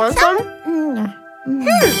you want some?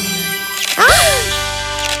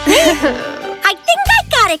 I think I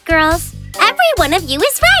got it, girls. Every one of you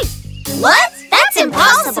is right. What? That's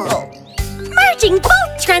impossible. Merging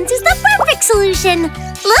both trends is the perfect solution.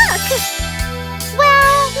 Look.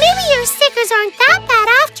 Well, maybe your stickers aren't that bad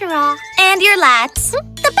after all. And your lats.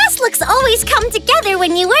 The best looks always come together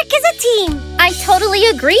when you work as a team. I totally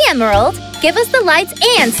agree, Emerald. Give us the lights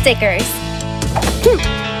and stickers.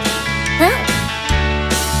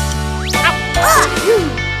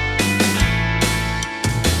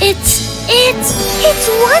 It's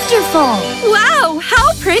wonderful. Wow,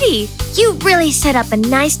 how pretty. You really set up a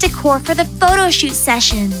nice decor for the photo shoot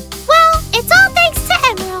session. Well, it's all thanks to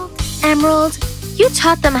Emerald. Emerald, you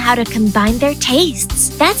taught them how to combine their tastes.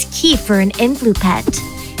 That's key for an influ pet.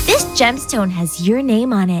 This gemstone has your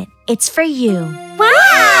name on it. It's for you.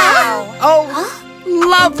 Wow! Oh,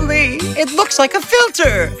 lovely. It looks like a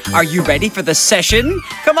filter. Are you ready for the session?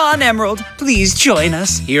 Come on, Emerald. Please join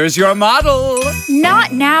us. Here's your model.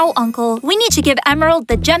 Not now, Uncle. We need to give Emerald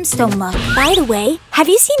the gemstone look. By the way, have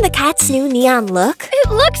you seen the cat's new neon look? It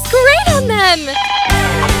looks great on them!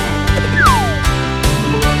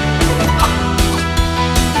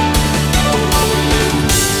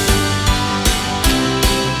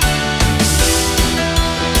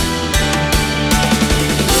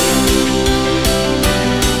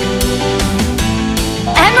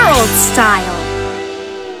 Emerald style.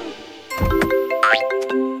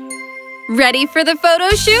 Ready for the photo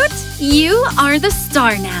shoot? You are the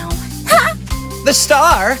star now. The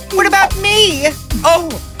star? What about me? Oh,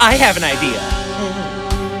 I have an idea.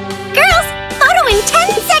 Girls, photo in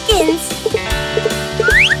 10 seconds.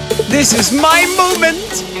 This is my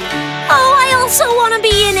moment. Oh, I also want to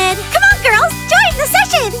be in it. Come on, girls, join the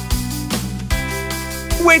session.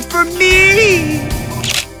 Wait for me.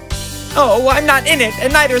 Oh, I'm not in it,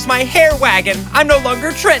 and neither is my hair wagon. I'm no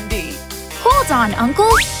longer trendy. Hold on,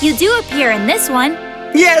 Uncle. You do appear in this one.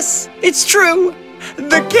 Yes, it's true.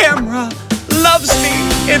 The camera loves me.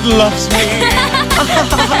 It loves me.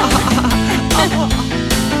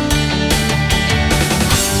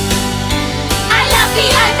 I love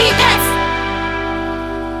V.I.P pets.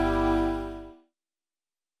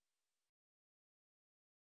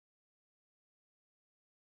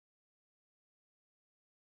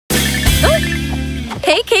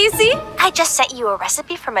 Hey, Hi, Casey. I just sent you a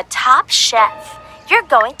recipe from a top chef. You're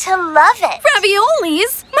going to love it.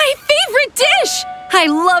 Raviolis, my favorite dish. I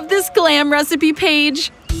love this glam recipe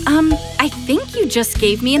page. I think you just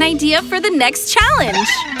gave me an idea for the next challenge.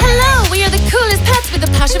 Hello, we are the coolest pets with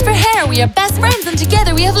a passion for hair. We are best friends and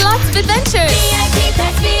together we have lots of adventures. V.I.P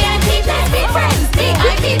pets, V.I.P pets, be friends.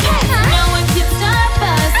 V.I.P pets. No one can stop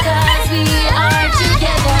us 'cause we are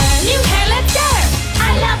together. New hair, let's share.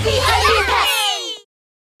 I love V.I.P pets.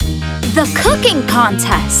 The cooking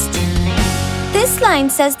contest. This line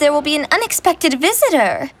says there will be an unexpected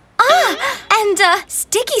visitor. And a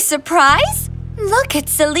sticky surprise? Look at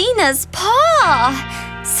Selena's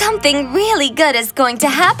paw. Something really good is going to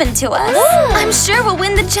happen to us. Ooh. I'm sure we'll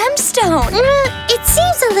win the gemstone. It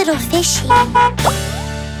seems a little fishy.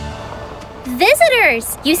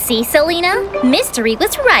 Visitors! You see, Selena? Mystery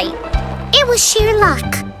was right. It was sheer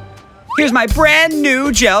luck. Here's my brand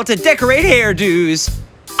new gel to decorate hairdos.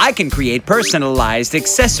 I can create personalized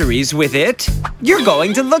accessories with it. You're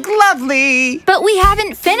going to look lovely. But we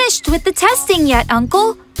haven't finished with the testing yet,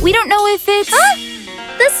 Uncle. We don't know if it's...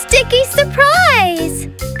 The sticky surprise!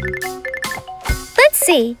 Let's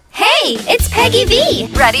see. Hey, it's Peggy V.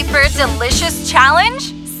 Ready for a delicious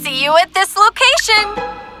challenge? See you at this location.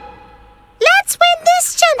 Let's win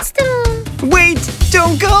this gemstone. Wait,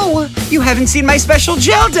 don't go. You haven't seen my special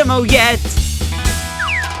gel demo yet.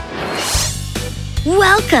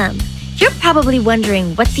 Welcome! You're probably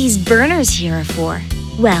wondering what these burners here are for.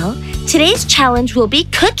 Well, today's challenge will be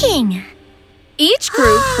cooking. Each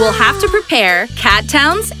group will have to prepare Cat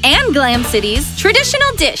Town's and Glam City's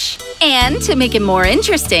traditional dish. And to make it more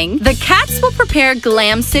interesting, the cats will prepare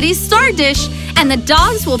Glam City's star dish and the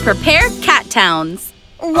dogs will prepare Cat Town's.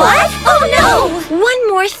 What? Oh no! One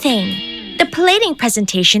more thing. The plating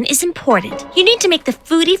presentation is important. You need to make the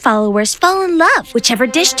foodie followers fall in love. Whichever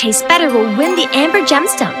dish tastes better will win the Amber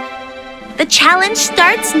Gemstone. The challenge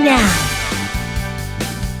starts now.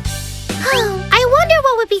 I wonder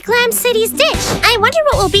what would be Glam City's dish. I wonder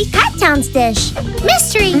what will be Cat Town's dish.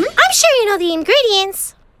 Mystery. I'm sure you know the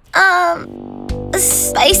ingredients.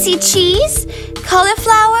 Spicy cheese,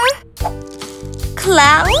 cauliflower,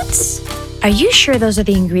 clouds. Are you sure those are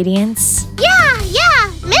the ingredients? Yeah.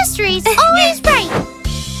 Mystery's always right.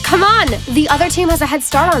 Come on, the other team has a head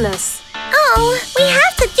start on this. Oh, we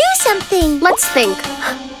have to do something. Let's think.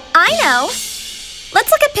 I know. Let's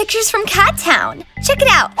look at pictures from Cat Town. Check it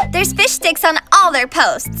out. There's fish sticks on all their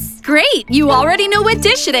posts. Great, you already know what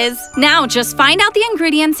dish it is. Now just find out the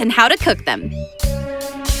ingredients and how to cook them.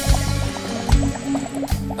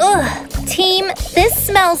 Ugh, team, this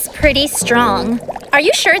smells pretty strong. Are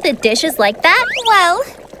you sure the dish is like that? Well,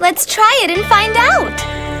 let's try it and find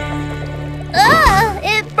out. Ugh,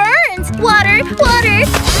 it burns. Water.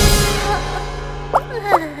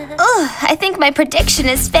 Ugh, I think my prediction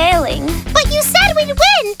is failing. But you said we'd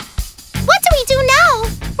win. What do we do now?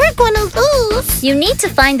 We're gonna lose. You need to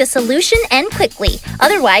find the solution and quickly.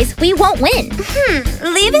 Otherwise, we won't win.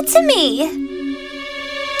 Leave it to me.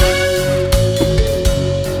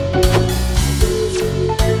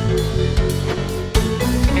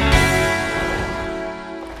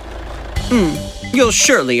 You'll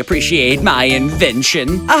surely appreciate my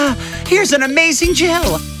invention. Here's an amazing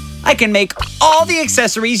gel. I can make all the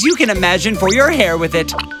accessories you can imagine for your hair with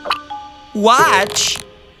it. Watch.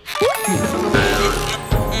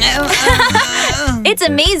 It's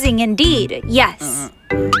amazing indeed, yes.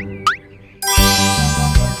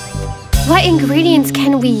 What ingredients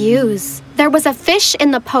can we use? There was a fish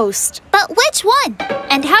in the post. But which one?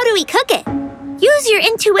 And how do we cook it? Use your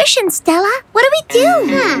intuition, Stella. What do we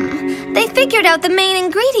do? They figured out the main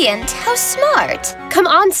ingredient. How smart. Come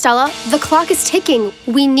on, Stella. The clock is ticking.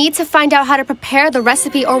 We need to find out how to prepare the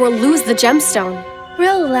recipe or we'll lose the gemstone.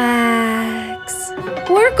 Relax.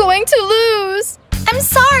 We're going to lose. I'm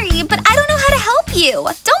sorry, but I don't know how to help you.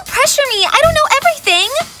 Don't pressure me. I don't know everything.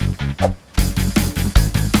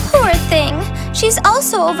 Poor thing. She's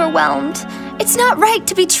also overwhelmed. It's not right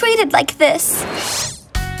to be treated like this.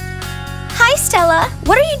 Hi, Stella.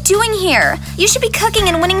 What are you doing here? You should be cooking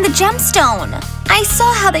and winning the gemstone. I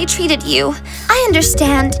saw how they treated you. I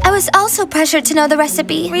understand. I was also pressured to know the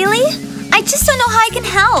recipe. Really? I just don't know how I can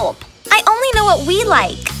help. I only know what we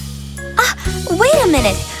like. Wait a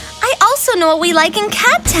minute. I also know what we like in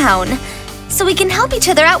Cat Town. So we can help each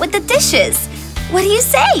other out with the dishes. What do you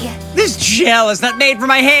say? This gel is not made for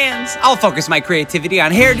my hands. I'll focus my creativity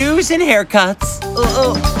on hairdos and haircuts.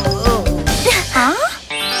 Huh?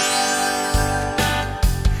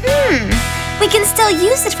 We can still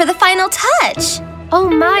use it for the final touch. Oh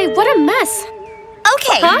my, what a mess.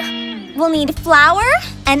 Okay. We'll need flour,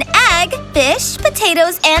 an egg, fish,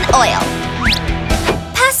 potatoes, and oil.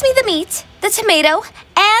 Pass me the meat, the tomato,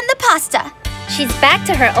 and the pasta. She's back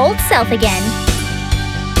to her old self again.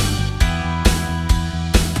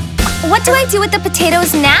 What do I do with the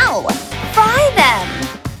potatoes now? Fry them.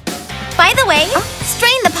 By the way,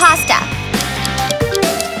 strain the pasta.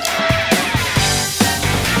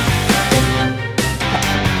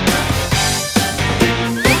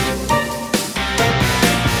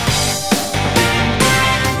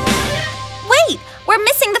 Wait, we're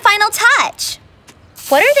missing the final touch.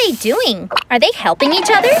 What are they doing? Are they helping each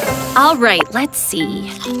other? All right, let's see.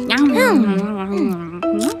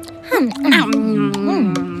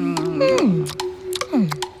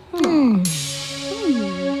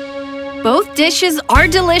 Both dishes are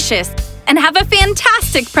delicious and have a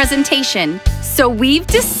fantastic presentation. So we've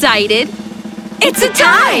decided it's a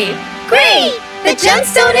tie! Great! The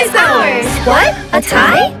gemstone is ours! What? A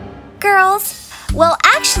tie? Girls, well,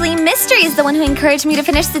 actually, Mystery is the one who encouraged me to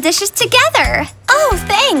finish the dishes together. Oh,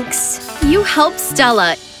 thanks! You helped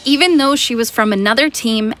Stella, even though she was from another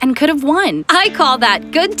team and could have won. I call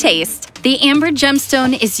that good taste. The amber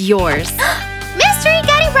gemstone is yours. Mystery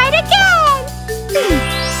got it right again!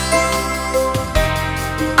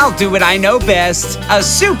 I'll do what I know best. A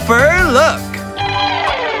super look.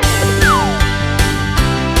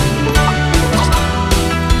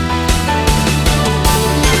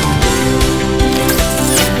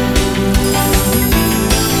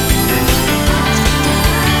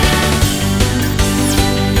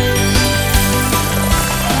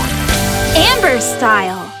 Amber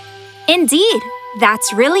style. Indeed,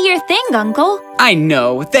 that's really your thing, Uncle. I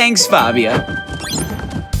know. Thanks, Fabia.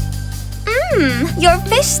 Your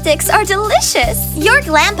fish sticks are delicious. Your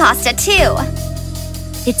glam pasta, too.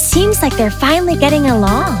 It seems like they're finally getting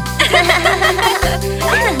along.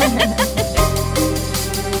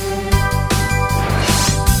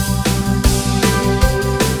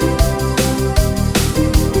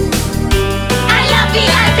 I love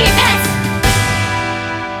V.I.P pets!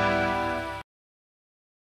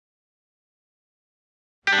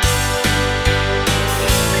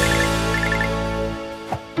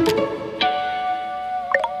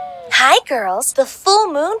 Hi, girls. The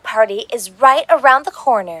full moon party is right around the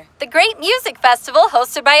corner. The great music festival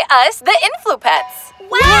hosted by us, the Influpets.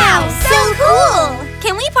 Wow, so cool!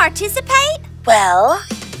 Can we participate? Well,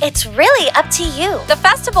 it's really up to you. The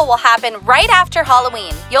festival will happen right after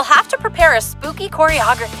Halloween. You'll have to prepare a spooky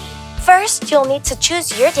choreography. First, you'll need to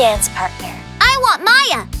choose your dance partner. I want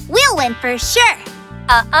Maya. We'll win for sure.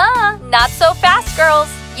 Not so fast, girls.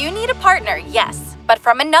 You need a partner, yes, but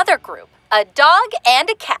from another group. A dog and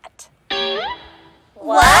a cat.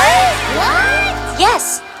 What?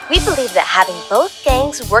 Yes, we believe that having both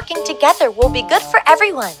gangs working together will be good for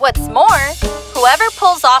everyone. What's more, whoever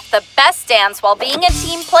pulls off the best dance while being a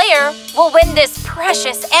team player will win this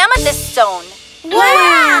precious amethyst stone.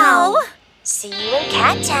 Wow! See you in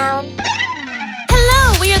Cat Town.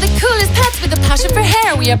 Hello, we are the coolest pets with a passion for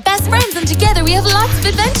hair. We are best friends and together we have lots of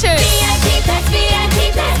adventures. V.I.P pets,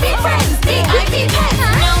 V.I.P pets, be friends, V.I.P pets.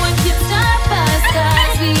 No one can stop us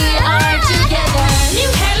 'cause we are together.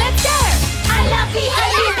 New hair, let's stare. I love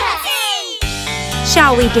V.I.P pets.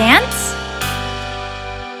 Shall we dance?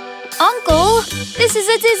 Uncle, this is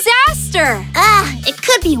a disaster. It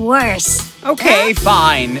could be worse. Okay,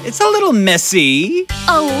 fine. It's a little messy.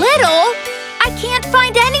 A little? I can't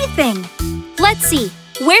find anything. Let's see.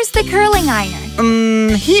 Where's the curling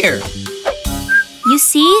iron? Here. You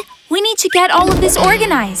see? We need to get all of this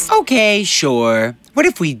organized. Okay, sure. What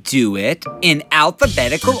if we do it in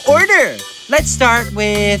alphabetical order? Let's start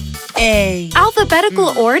with A.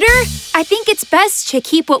 Alphabetical order? I think it's best to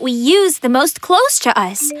keep what we use the most close to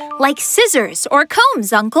us, like scissors or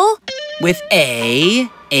combs, Uncle. With A,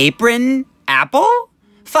 apron, apple?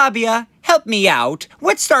 Fabia, help me out.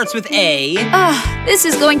 What starts with A? This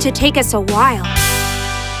is going to take us a while.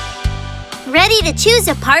 Ready to choose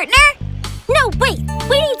a partner? No, wait.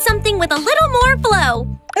 We need something with a little more flow.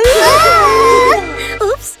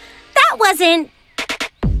 Oops, that wasn't...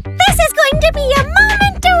 This is going to be a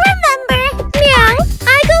moment to remember. Meow,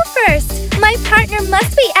 I go first. My partner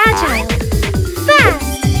must be agile. Fast.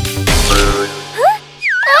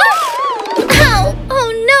 Ow! Oh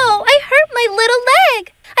no, I hurt my little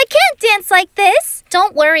leg. I can't dance like this.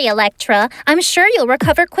 Don't worry, Electra. I'm sure you'll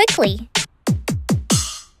recover quickly.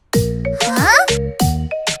 Huh?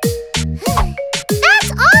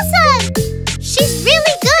 That's awesome! She's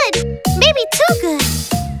really good. Maybe too good.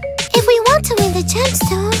 If we want to win the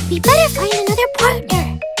gemstone, we better find another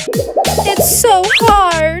partner. It's so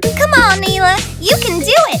hard. Come on, Nyla. You can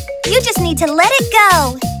do it. You just need to let it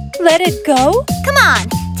go. Let it go? Come on.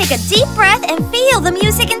 Take a deep breath and feel the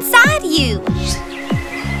music inside you.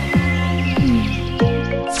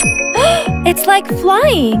 It's like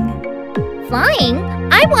flying. Flying?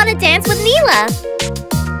 I want to dance with Nyla.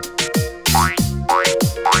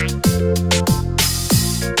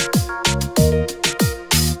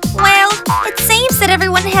 Well, it seems that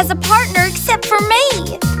everyone has a partner except for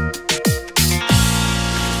me.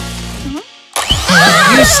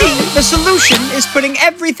 You see, the solution is putting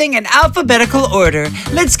everything in alphabetical order.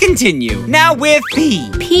 Let's continue. Now with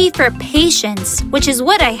P. P for patience, which is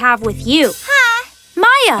what I have with you. Hi.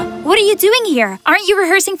 Maya, what are you doing here? Aren't you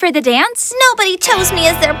rehearsing for the dance? Nobody chose me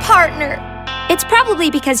as their partner. It's probably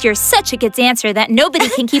because you're such a good dancer that nobody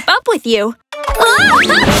can keep up with you.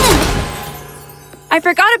 I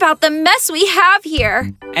forgot about the mess we have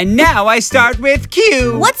here. And now I start with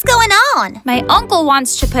Q. What's going on? My uncle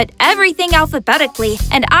wants to put everything alphabetically,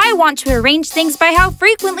 and I want to arrange things by how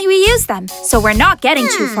frequently we use them, so we're not getting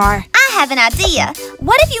too far. I have an idea.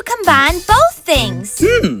 What if you combine both things?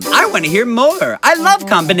 I want to hear more. I love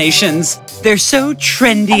combinations. They're so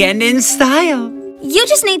trendy and in style. You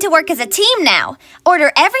just need to work as a team now.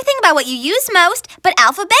 Order everything by what you use most, but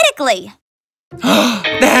alphabetically.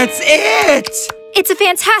 That's it! It's a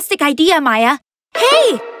fantastic idea, Maya.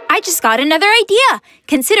 Hey, I just got another idea.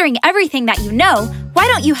 Considering everything that you know, why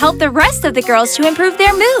don't you help the rest of the girls to improve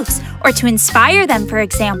their moves? Or to inspire them, for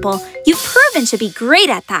example. You've proven to be great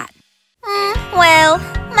at that. Well,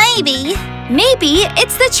 maybe. Maybe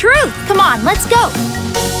it's the truth. Come on, let's go.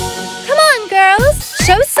 Come on, girls.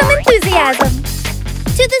 Show some enthusiasm.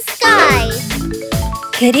 To the sky.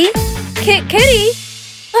 Kitty? Kitty?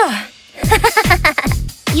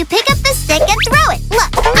 You pick up the stick and throw it.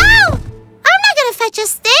 Look. Ow! I'm not gonna fetch a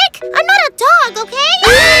stick. I'm not a dog, okay?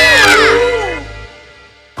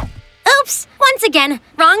 Oops, once again,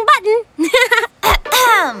 wrong button.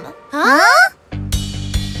 Huh?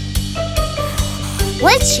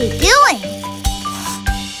 What's she doing?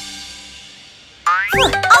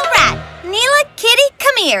 All right, Nyla, Kitty,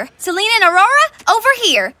 come here. Selena and Aurora, over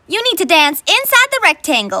here. You need to dance inside the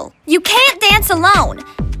rectangle. You can't dance alone.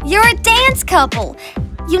 You're a dance couple.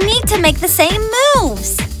 You need to make the same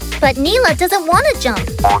moves. But Nyla doesn't want to jump.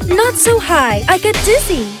 Not so high. I get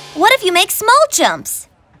dizzy. What if you make small jumps?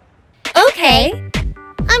 Okay.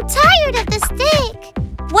 I'm tired of the stick.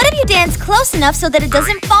 What if you dance close enough so that it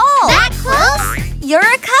doesn't fall? That close? You're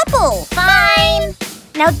a couple. Fine.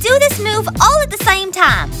 Now do this move all at the same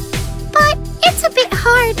time. But it's a bit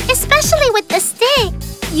hard, especially with the stick.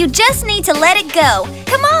 You just need to let it go.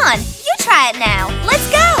 Come on, you try it now. Let's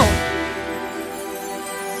go.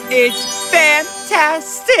 It's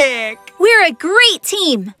fantastic! We're a great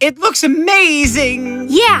team! It looks amazing!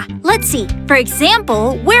 Yeah, let's see. For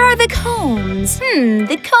example, where are the combs?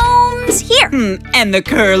 The combs here. And the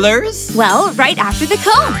curlers? Well, right after the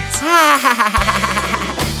combs.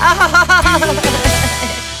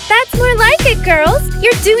 That's more like it, girls.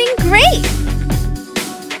 You're doing great.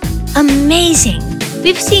 Amazing.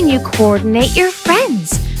 We've seen you coordinate your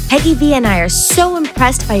friends. Peggy V and I are so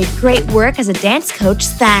impressed by your great work as a dance coach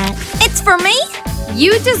that... It's for me?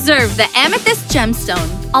 You deserve the amethyst gemstone.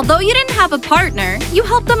 Although you didn't have a partner, you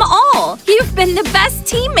helped them all. You've been the best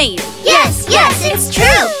teammate. Yes, it's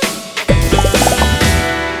true.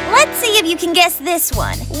 Let's see if you can guess this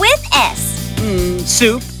one with S.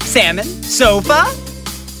 Soup, salmon, sofa.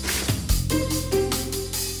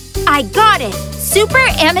 I got it. Super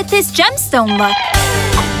amethyst gemstone look.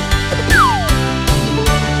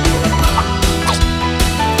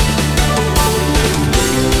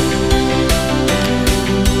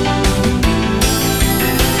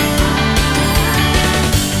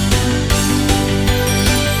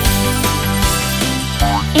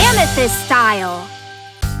 Amethyst style.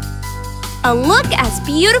 A look as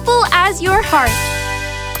beautiful as your heart.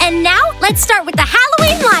 And now, let's start with the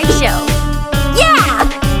Halloween live show. Yeah!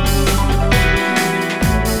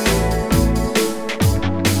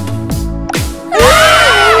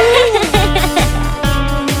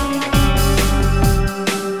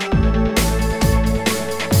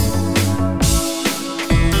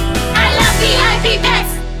 I love V.I.P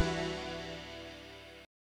pets.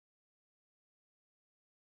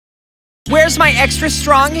 Where's my extra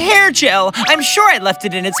strong hair gel? I'm sure I left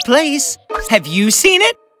it in its place. Have you seen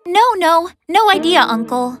it? No idea,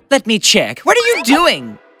 Uncle. Let me check. What are you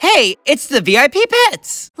doing? Hey, it's the V.I.P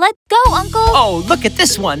pets. Let go, Uncle. Oh, look at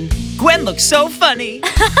this one. Gwen looks so funny.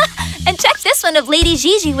 And check this one of Lady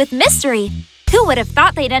Gigi with Mystery. Who would have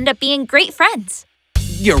thought they'd end up being great friends?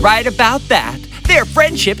 You're right about that. Their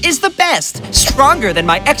friendship is the best. Stronger than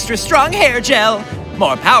my extra strong hair gel.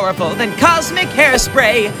 More powerful than cosmic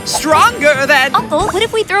hairspray. Stronger than... Uncle, what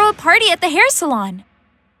if we throw a party at the hair salon?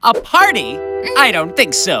 A party? I don't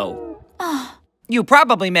think so. You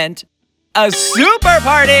probably meant a super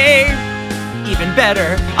party. even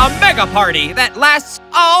better. A mega party that lasts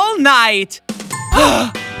all night.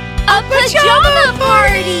 A pajama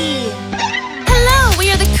party! Hello,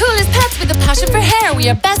 we are the coolest pets with a passion for hair. We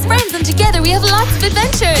are best friends and together we have lots of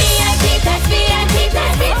adventures. V.I.P. pets, V.I.P.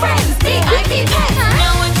 pets, be friends. V.I.P. pets.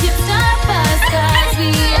 No one can stop us cause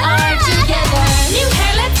we are together. New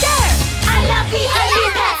hair, let's go! I love V.I.P.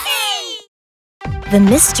 pets. The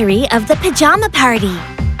mystery of the pajama party.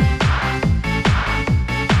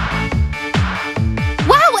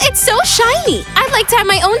 Wow, it's so shiny! I'd like to have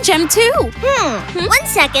my own gem too. 1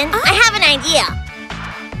 second. I have an idea.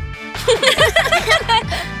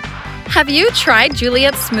 Have you tried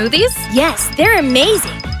Juliet's smoothies? Yes, they're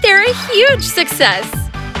amazing. They're a huge success.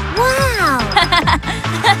 Wow.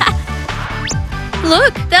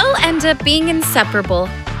 Look, they'll end up being inseparable.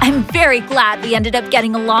 I'm very glad we ended up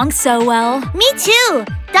getting along so well. Me too.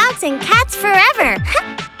 Dogs and cats forever.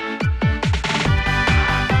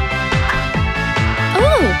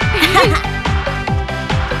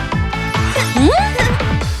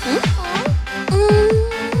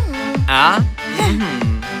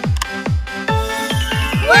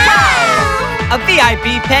 A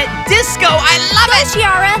V.I.P. pet disco. I love it.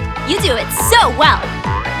 Chiara, you do it so well.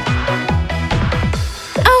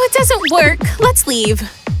 Oh, it doesn't work. Let's leave.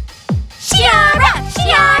 Chiara,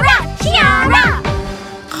 Chiara, Chiara.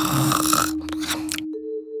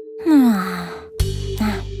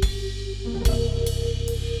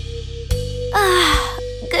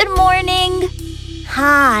 Good morning.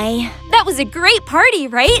 Hi. That was a great party,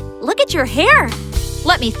 right? Look at your hair.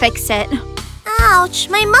 Let me fix it. Ouch,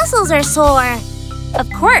 my muscles are sore. Of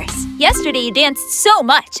course. Yesterday you danced so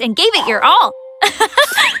much and gave it your all.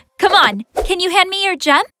 Come on, can you hand me your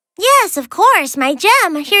gem? Yes, of course, my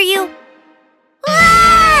gem. Here you...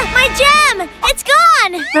 Ah! My gem! It's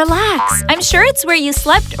gone! Relax. I'm sure it's where you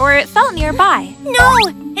slept or it fell nearby. No,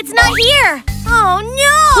 it's not here. Oh,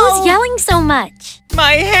 no! Who's yelling so much?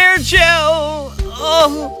 My hair gel.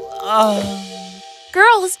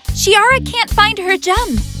 Girls, Chiara can't find her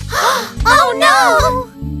gem. Oh, no!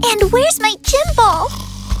 And where's my gym ball?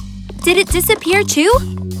 Did it disappear too?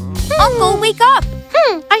 Uncle, wake up!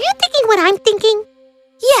 Are you thinking what I'm thinking?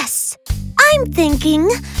 Yes, I'm thinking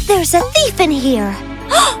there's a thief in here.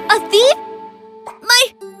 A thief?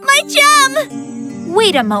 My gem!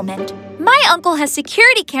 Wait a moment. My uncle has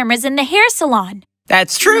security cameras in the hair salon.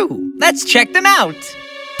 That's true. Let's check them out.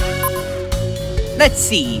 Let's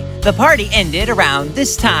see. The party ended around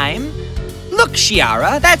this time. Look,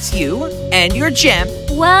 Chiara, that's you and your gem.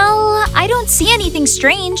 Well, I don't see anything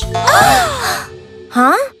strange.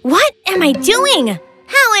 Huh? What am I doing?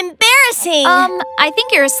 How embarrassing! I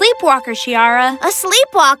think you're a sleepwalker, Chiara. A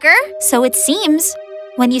sleepwalker? So it seems.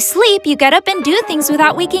 When you sleep, you get up and do things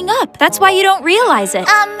without waking up. That's why you don't realize it.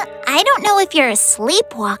 I don't know if you're a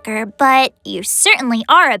sleepwalker, but you certainly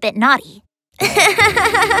are a bit naughty.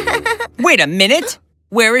 Wait a minute.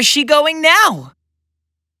 Where is she going now?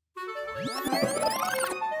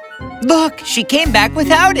 Look, she came back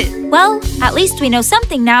without it. Well, at least we know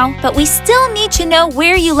something now, but we still need to know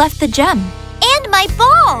where you left the gem. And my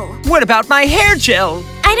ball! What about my hair gel?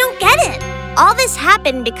 I don't get it. All this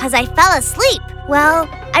happened because I fell asleep. Well,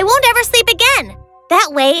 I won't ever sleep again.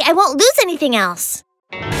 That way, I won't lose anything else.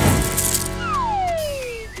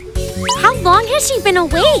 How long has she been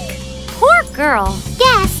awake? Poor girl.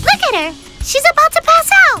 Yes, look at her. She's about to pass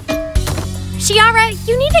out. Chiara,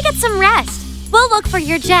 you need to get some rest. We'll look for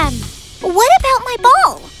your gem. What about my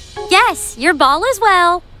ball? Yes, your ball as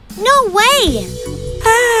well. No way.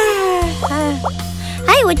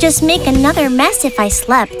 I would just make another mess if I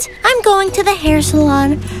slept. I'm going to the hair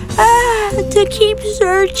salon to keep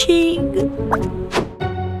searching.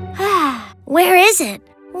 Where is it?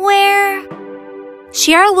 Where?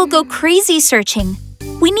 Chiara will go crazy searching.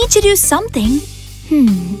 We need to do something.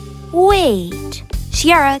 Wait.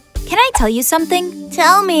 Chiara, can I tell you something?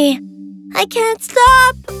 Tell me. I can't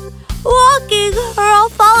stop walking or I'll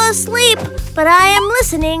fall asleep, but I am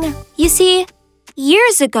listening. You see,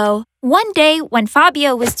 years ago, one day when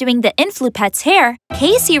Fabio was doing the Influpet's hair,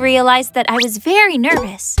 Casey realized that I was very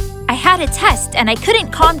nervous. I had a test and I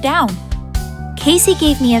couldn't calm down. Casey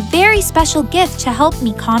gave me a very special gift to help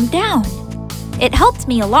me calm down. It helped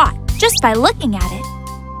me a lot, just by looking at it.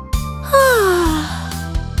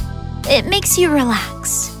 It makes you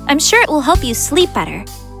relax. I'm sure it will help you sleep better.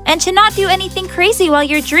 And to not do anything crazy while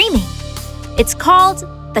you're dreaming. It's called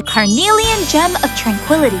the Carnelian Gem of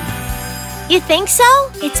Tranquility. You think so?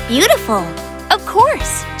 It's beautiful. Of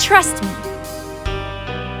course. Trust me.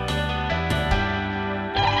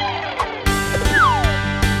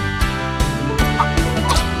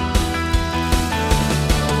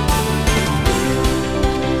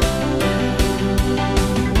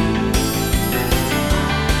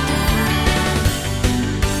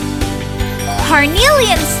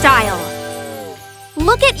 carnelian style.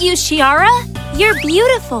 Look at you, Shiara. You're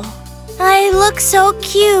beautiful. I look so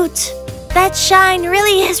cute. That shine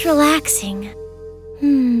really is relaxing.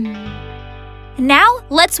 Now,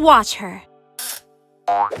 let's watch her.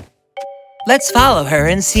 Let's follow her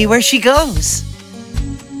and see where she goes.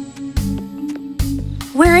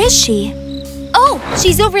 Where is she? Oh,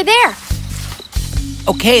 she's over there.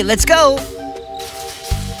 Okay, let's go.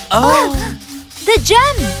 Oh. The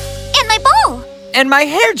gem! And my bow! And my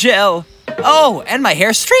hair gel. Oh, and my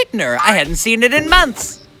hair straightener. I hadn't seen it in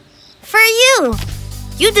months. For you!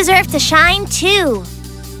 You deserve to shine too.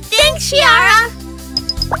 Thanks, Shiara!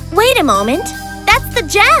 Wait a moment. That's the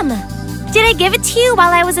gem! Did I give it to you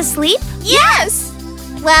while I was asleep? Yes!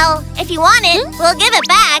 Well, if you want it, we'll give it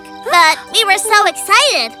back. But we were so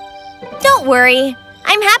excited. Don't worry.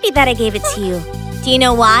 I'm happy that I gave it to you. Do you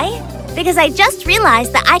know why? Because I just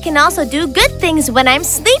realized that I can also do good things when I'm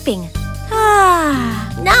sleeping.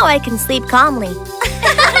 Now I can sleep calmly.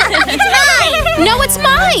 It's mine! No, it's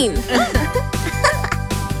mine!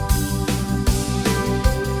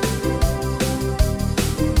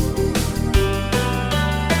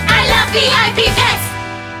 I love V.I.P pets!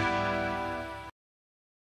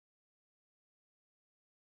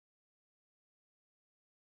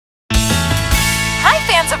 Hi,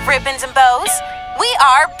 fans of ribbons and bows. We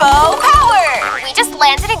are Bow Power! We just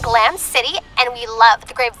landed in Glam City, and we love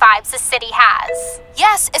the great vibes the city has.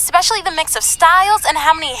 Yes, especially the mix of styles and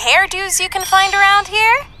how many hairdos you can find around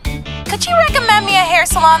here. Could you recommend me a hair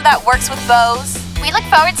salon that works with bows? We look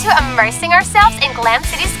forward to immersing ourselves in Glam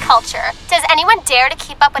City's culture. Does anyone dare to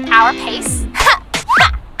keep up with our pace?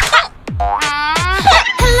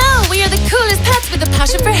 Hello, we are the coolest pets with a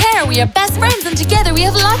passion for hair. We are best friends and together we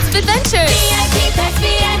have lots of adventures. V.I.P pets,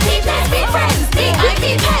 V.I.P pets, be friends.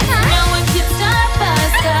 V.I.P pets, no one can stop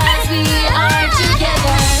us 'cause we are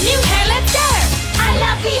together. New hair, let's dare. I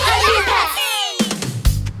love V.I.P pets.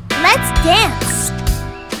 Let's dance.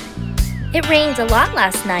 It rained a lot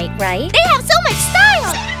last night, right? They have so much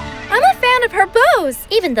style. I'm a fan of her bows.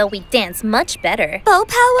 Even though we dance much better. Bow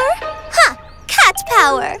power? Huh, cat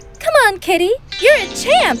power. Come on, Kitty. You're a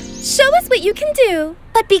champ. Show us what you can do.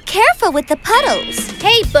 But be careful with the puddles.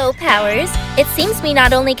 Hey, Bow Powers. It seems we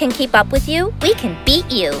not only can keep up with you, we can beat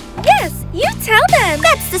you. Yes, you tell them.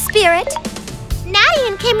 That's the spirit.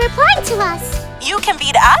 Nadian came replying to us. You can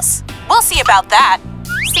beat us? We'll see about that.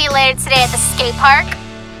 See you later today at the skate park.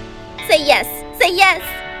 Say yes. Say yes.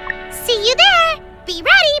 See you there. Be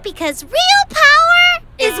ready because real power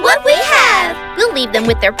is what we have. We'll leave them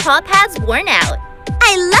with their paw pads worn out.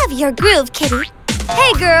 I love your groove, Kitty.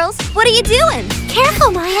 Hey, girls, what are you doing?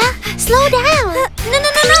 Careful, Maya. Slow down.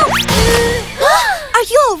 No. Are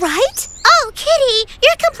you all right? Oh, Kitty,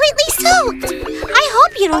 you're completely soaked. I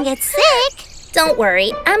hope you don't get sick. Don't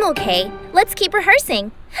worry, I'm okay. Let's keep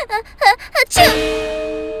rehearsing.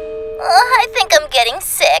 I think I'm getting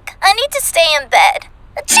sick. I need to stay in bed.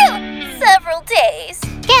 Several days.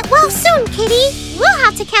 Get well soon, Kitty. We'll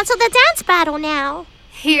have to cancel the dance battle now.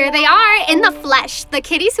 Here they are in the flesh, the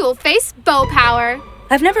kitties who will face Bow Power.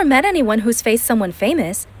 I've never met anyone who's faced someone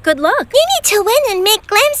famous. Good luck. You need to win and make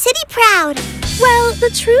Glam City proud. Well,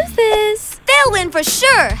 the truth is... They'll win for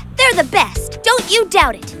sure. They're the best. Don't you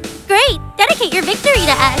doubt it. Great. Dedicate your victory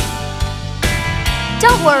to us.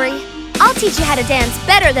 Don't worry. I'll teach you how to dance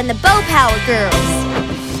better than the Bow Power girls.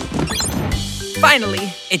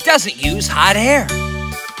 Finally, it doesn't use hot air.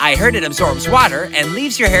 I heard it absorbs water and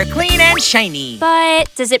leaves your hair clean and shiny. But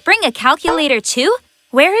does it bring a calculator too?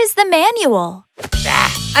 Where is the manual?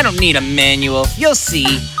 I don't need a manual. You'll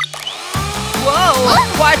see. Whoa!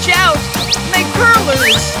 Watch out! My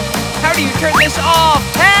curlers! How do you turn this off?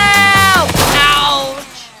 Help!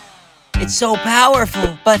 Ouch! It's so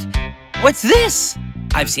powerful, but what's this?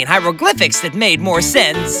 I've seen hieroglyphics that made more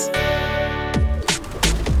sense.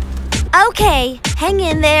 Okay, hang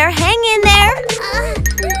in there, hang in there.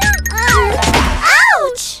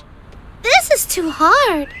 Ouch! This is too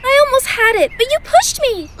hard. I almost had it, but you pushed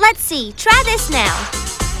me. Let's see, try this now.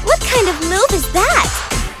 What kind of move is that?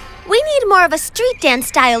 We need more of a street dance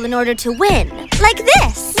style in order to win. Like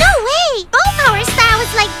this. No way! Bow Power style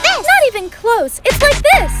is like this. Not even close. It's like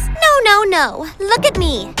this. No. Look at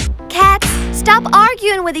me. Cats, stop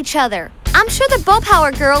arguing with each other. I'm sure the Bow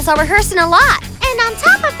Power girls are rehearsing a lot. And on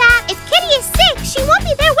top of that, if Kitty is sick, she won't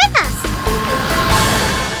be there with us.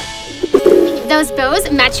 Those bows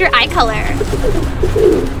match your eye color.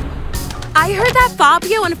 I heard that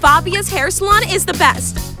Fabio and Fabia's hair salon is the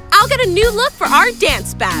best. I'll get a new look for our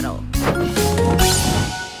dance battle.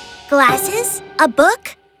 Glasses, a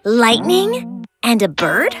book, lightning, and a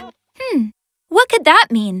bird? What could that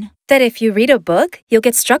mean? That if you read a book, you'll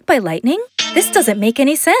get struck by lightning? This doesn't make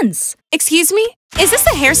any sense. Excuse me? Is this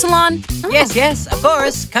the hair salon? Yes, of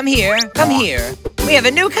course. Come here. We have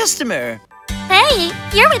a new customer. Hey,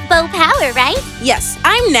 you're with Bow Power, right? Yes,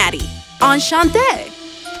 I'm Natty. Enchanté.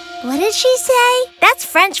 What did she say? That's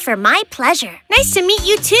French for my pleasure. Nice to meet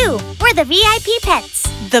you too. We're the V.I.P pets.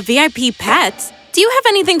 The V.I.P pets? Do you have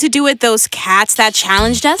anything to do with those cats that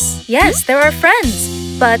challenged us? Yes, they're our friends.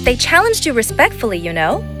 But they challenged you respectfully, you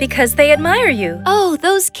know, because they admire you. Oh,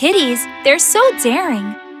 those kitties. They're so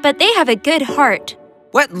daring. But they have a good heart.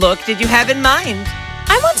 What look did you have in mind?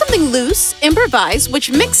 I want something loose, improvised,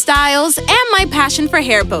 which mix styles and my passion for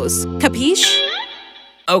hair bows. Capiche?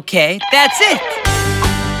 Okay, that's it.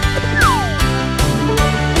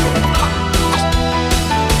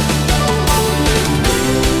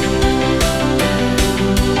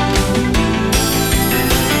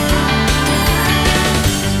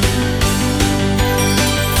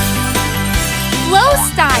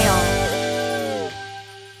 Style.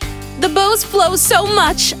 The bows flow so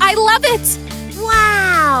much. I love it.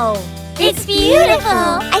 Wow. It's beautiful.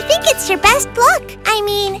 I think it's your best look. I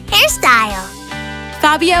mean, hairstyle.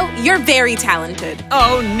 Fabio, you're very talented.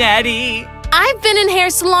 Oh, Natty. I've been in hair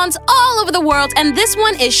salons all over the world, and this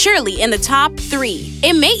one is surely in the top 3.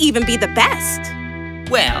 It may even be the best.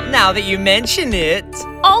 Well, now that you mention it.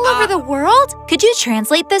 All over the world? Could you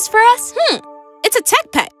translate this for us? It's a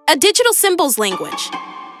tech pet, a digital symbols language.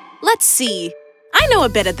 Let's see. I know a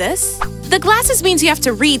bit of this. The glasses means you have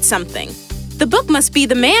to read something. The book must be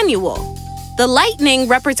the manual. The lightning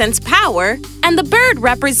represents power, and the bird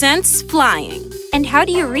represents flying. And how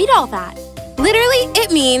do you read all that? Literally,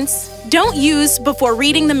 it means don't use before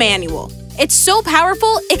reading the manual. It's so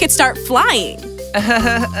powerful, it could start flying.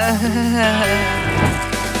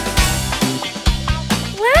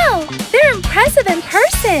 Wow, they're impressive in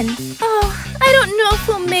person. Oh, I don't know if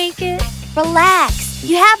we'll make it. Relax.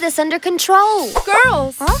 You have this under control.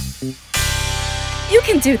 Girls. Huh? You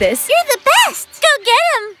can do this. You're the best. Go get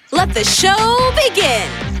him. Let the show begin.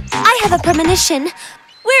 I have a premonition.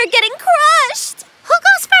 We're getting crushed. Who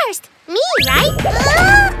goes first? Me, right?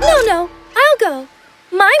 No, I'll go.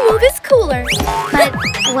 My move is cooler. But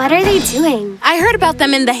what are they doing? I heard about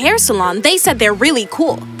them in the hair salon. They said they're really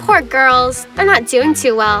cool. Poor girls. They're not doing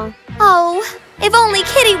too well. Oh, if only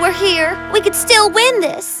Kitty were here, we could still win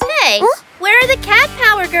this. Hey, where are the cat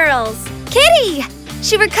power girls? Kitty!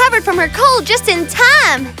 She recovered from her cold just in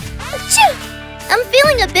time. Achoo! I'm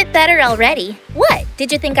feeling a bit better already. What?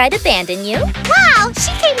 Did you think I'd abandon you? Wow,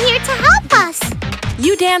 she came here to help us.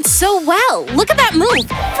 You dance so well. Look at that move.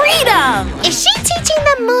 Freedom! Is she teaching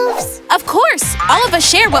them moves? Of course. All of us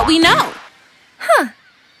share what we know. Huh.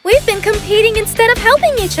 We've been competing instead of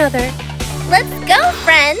helping each other. Let's go,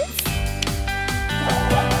 friends.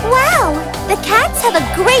 Wow, the cats have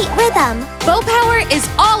a great rhythm. Bow Power is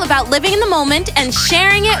all about living in the moment and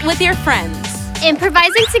sharing it with your friends.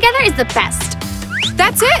 Improvising together is the best.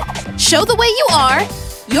 That's it. Show the way you are,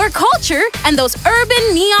 your culture, and those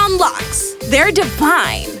urban neon locks. They're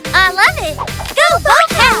divine. I love it. Go Bow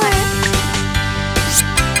Power!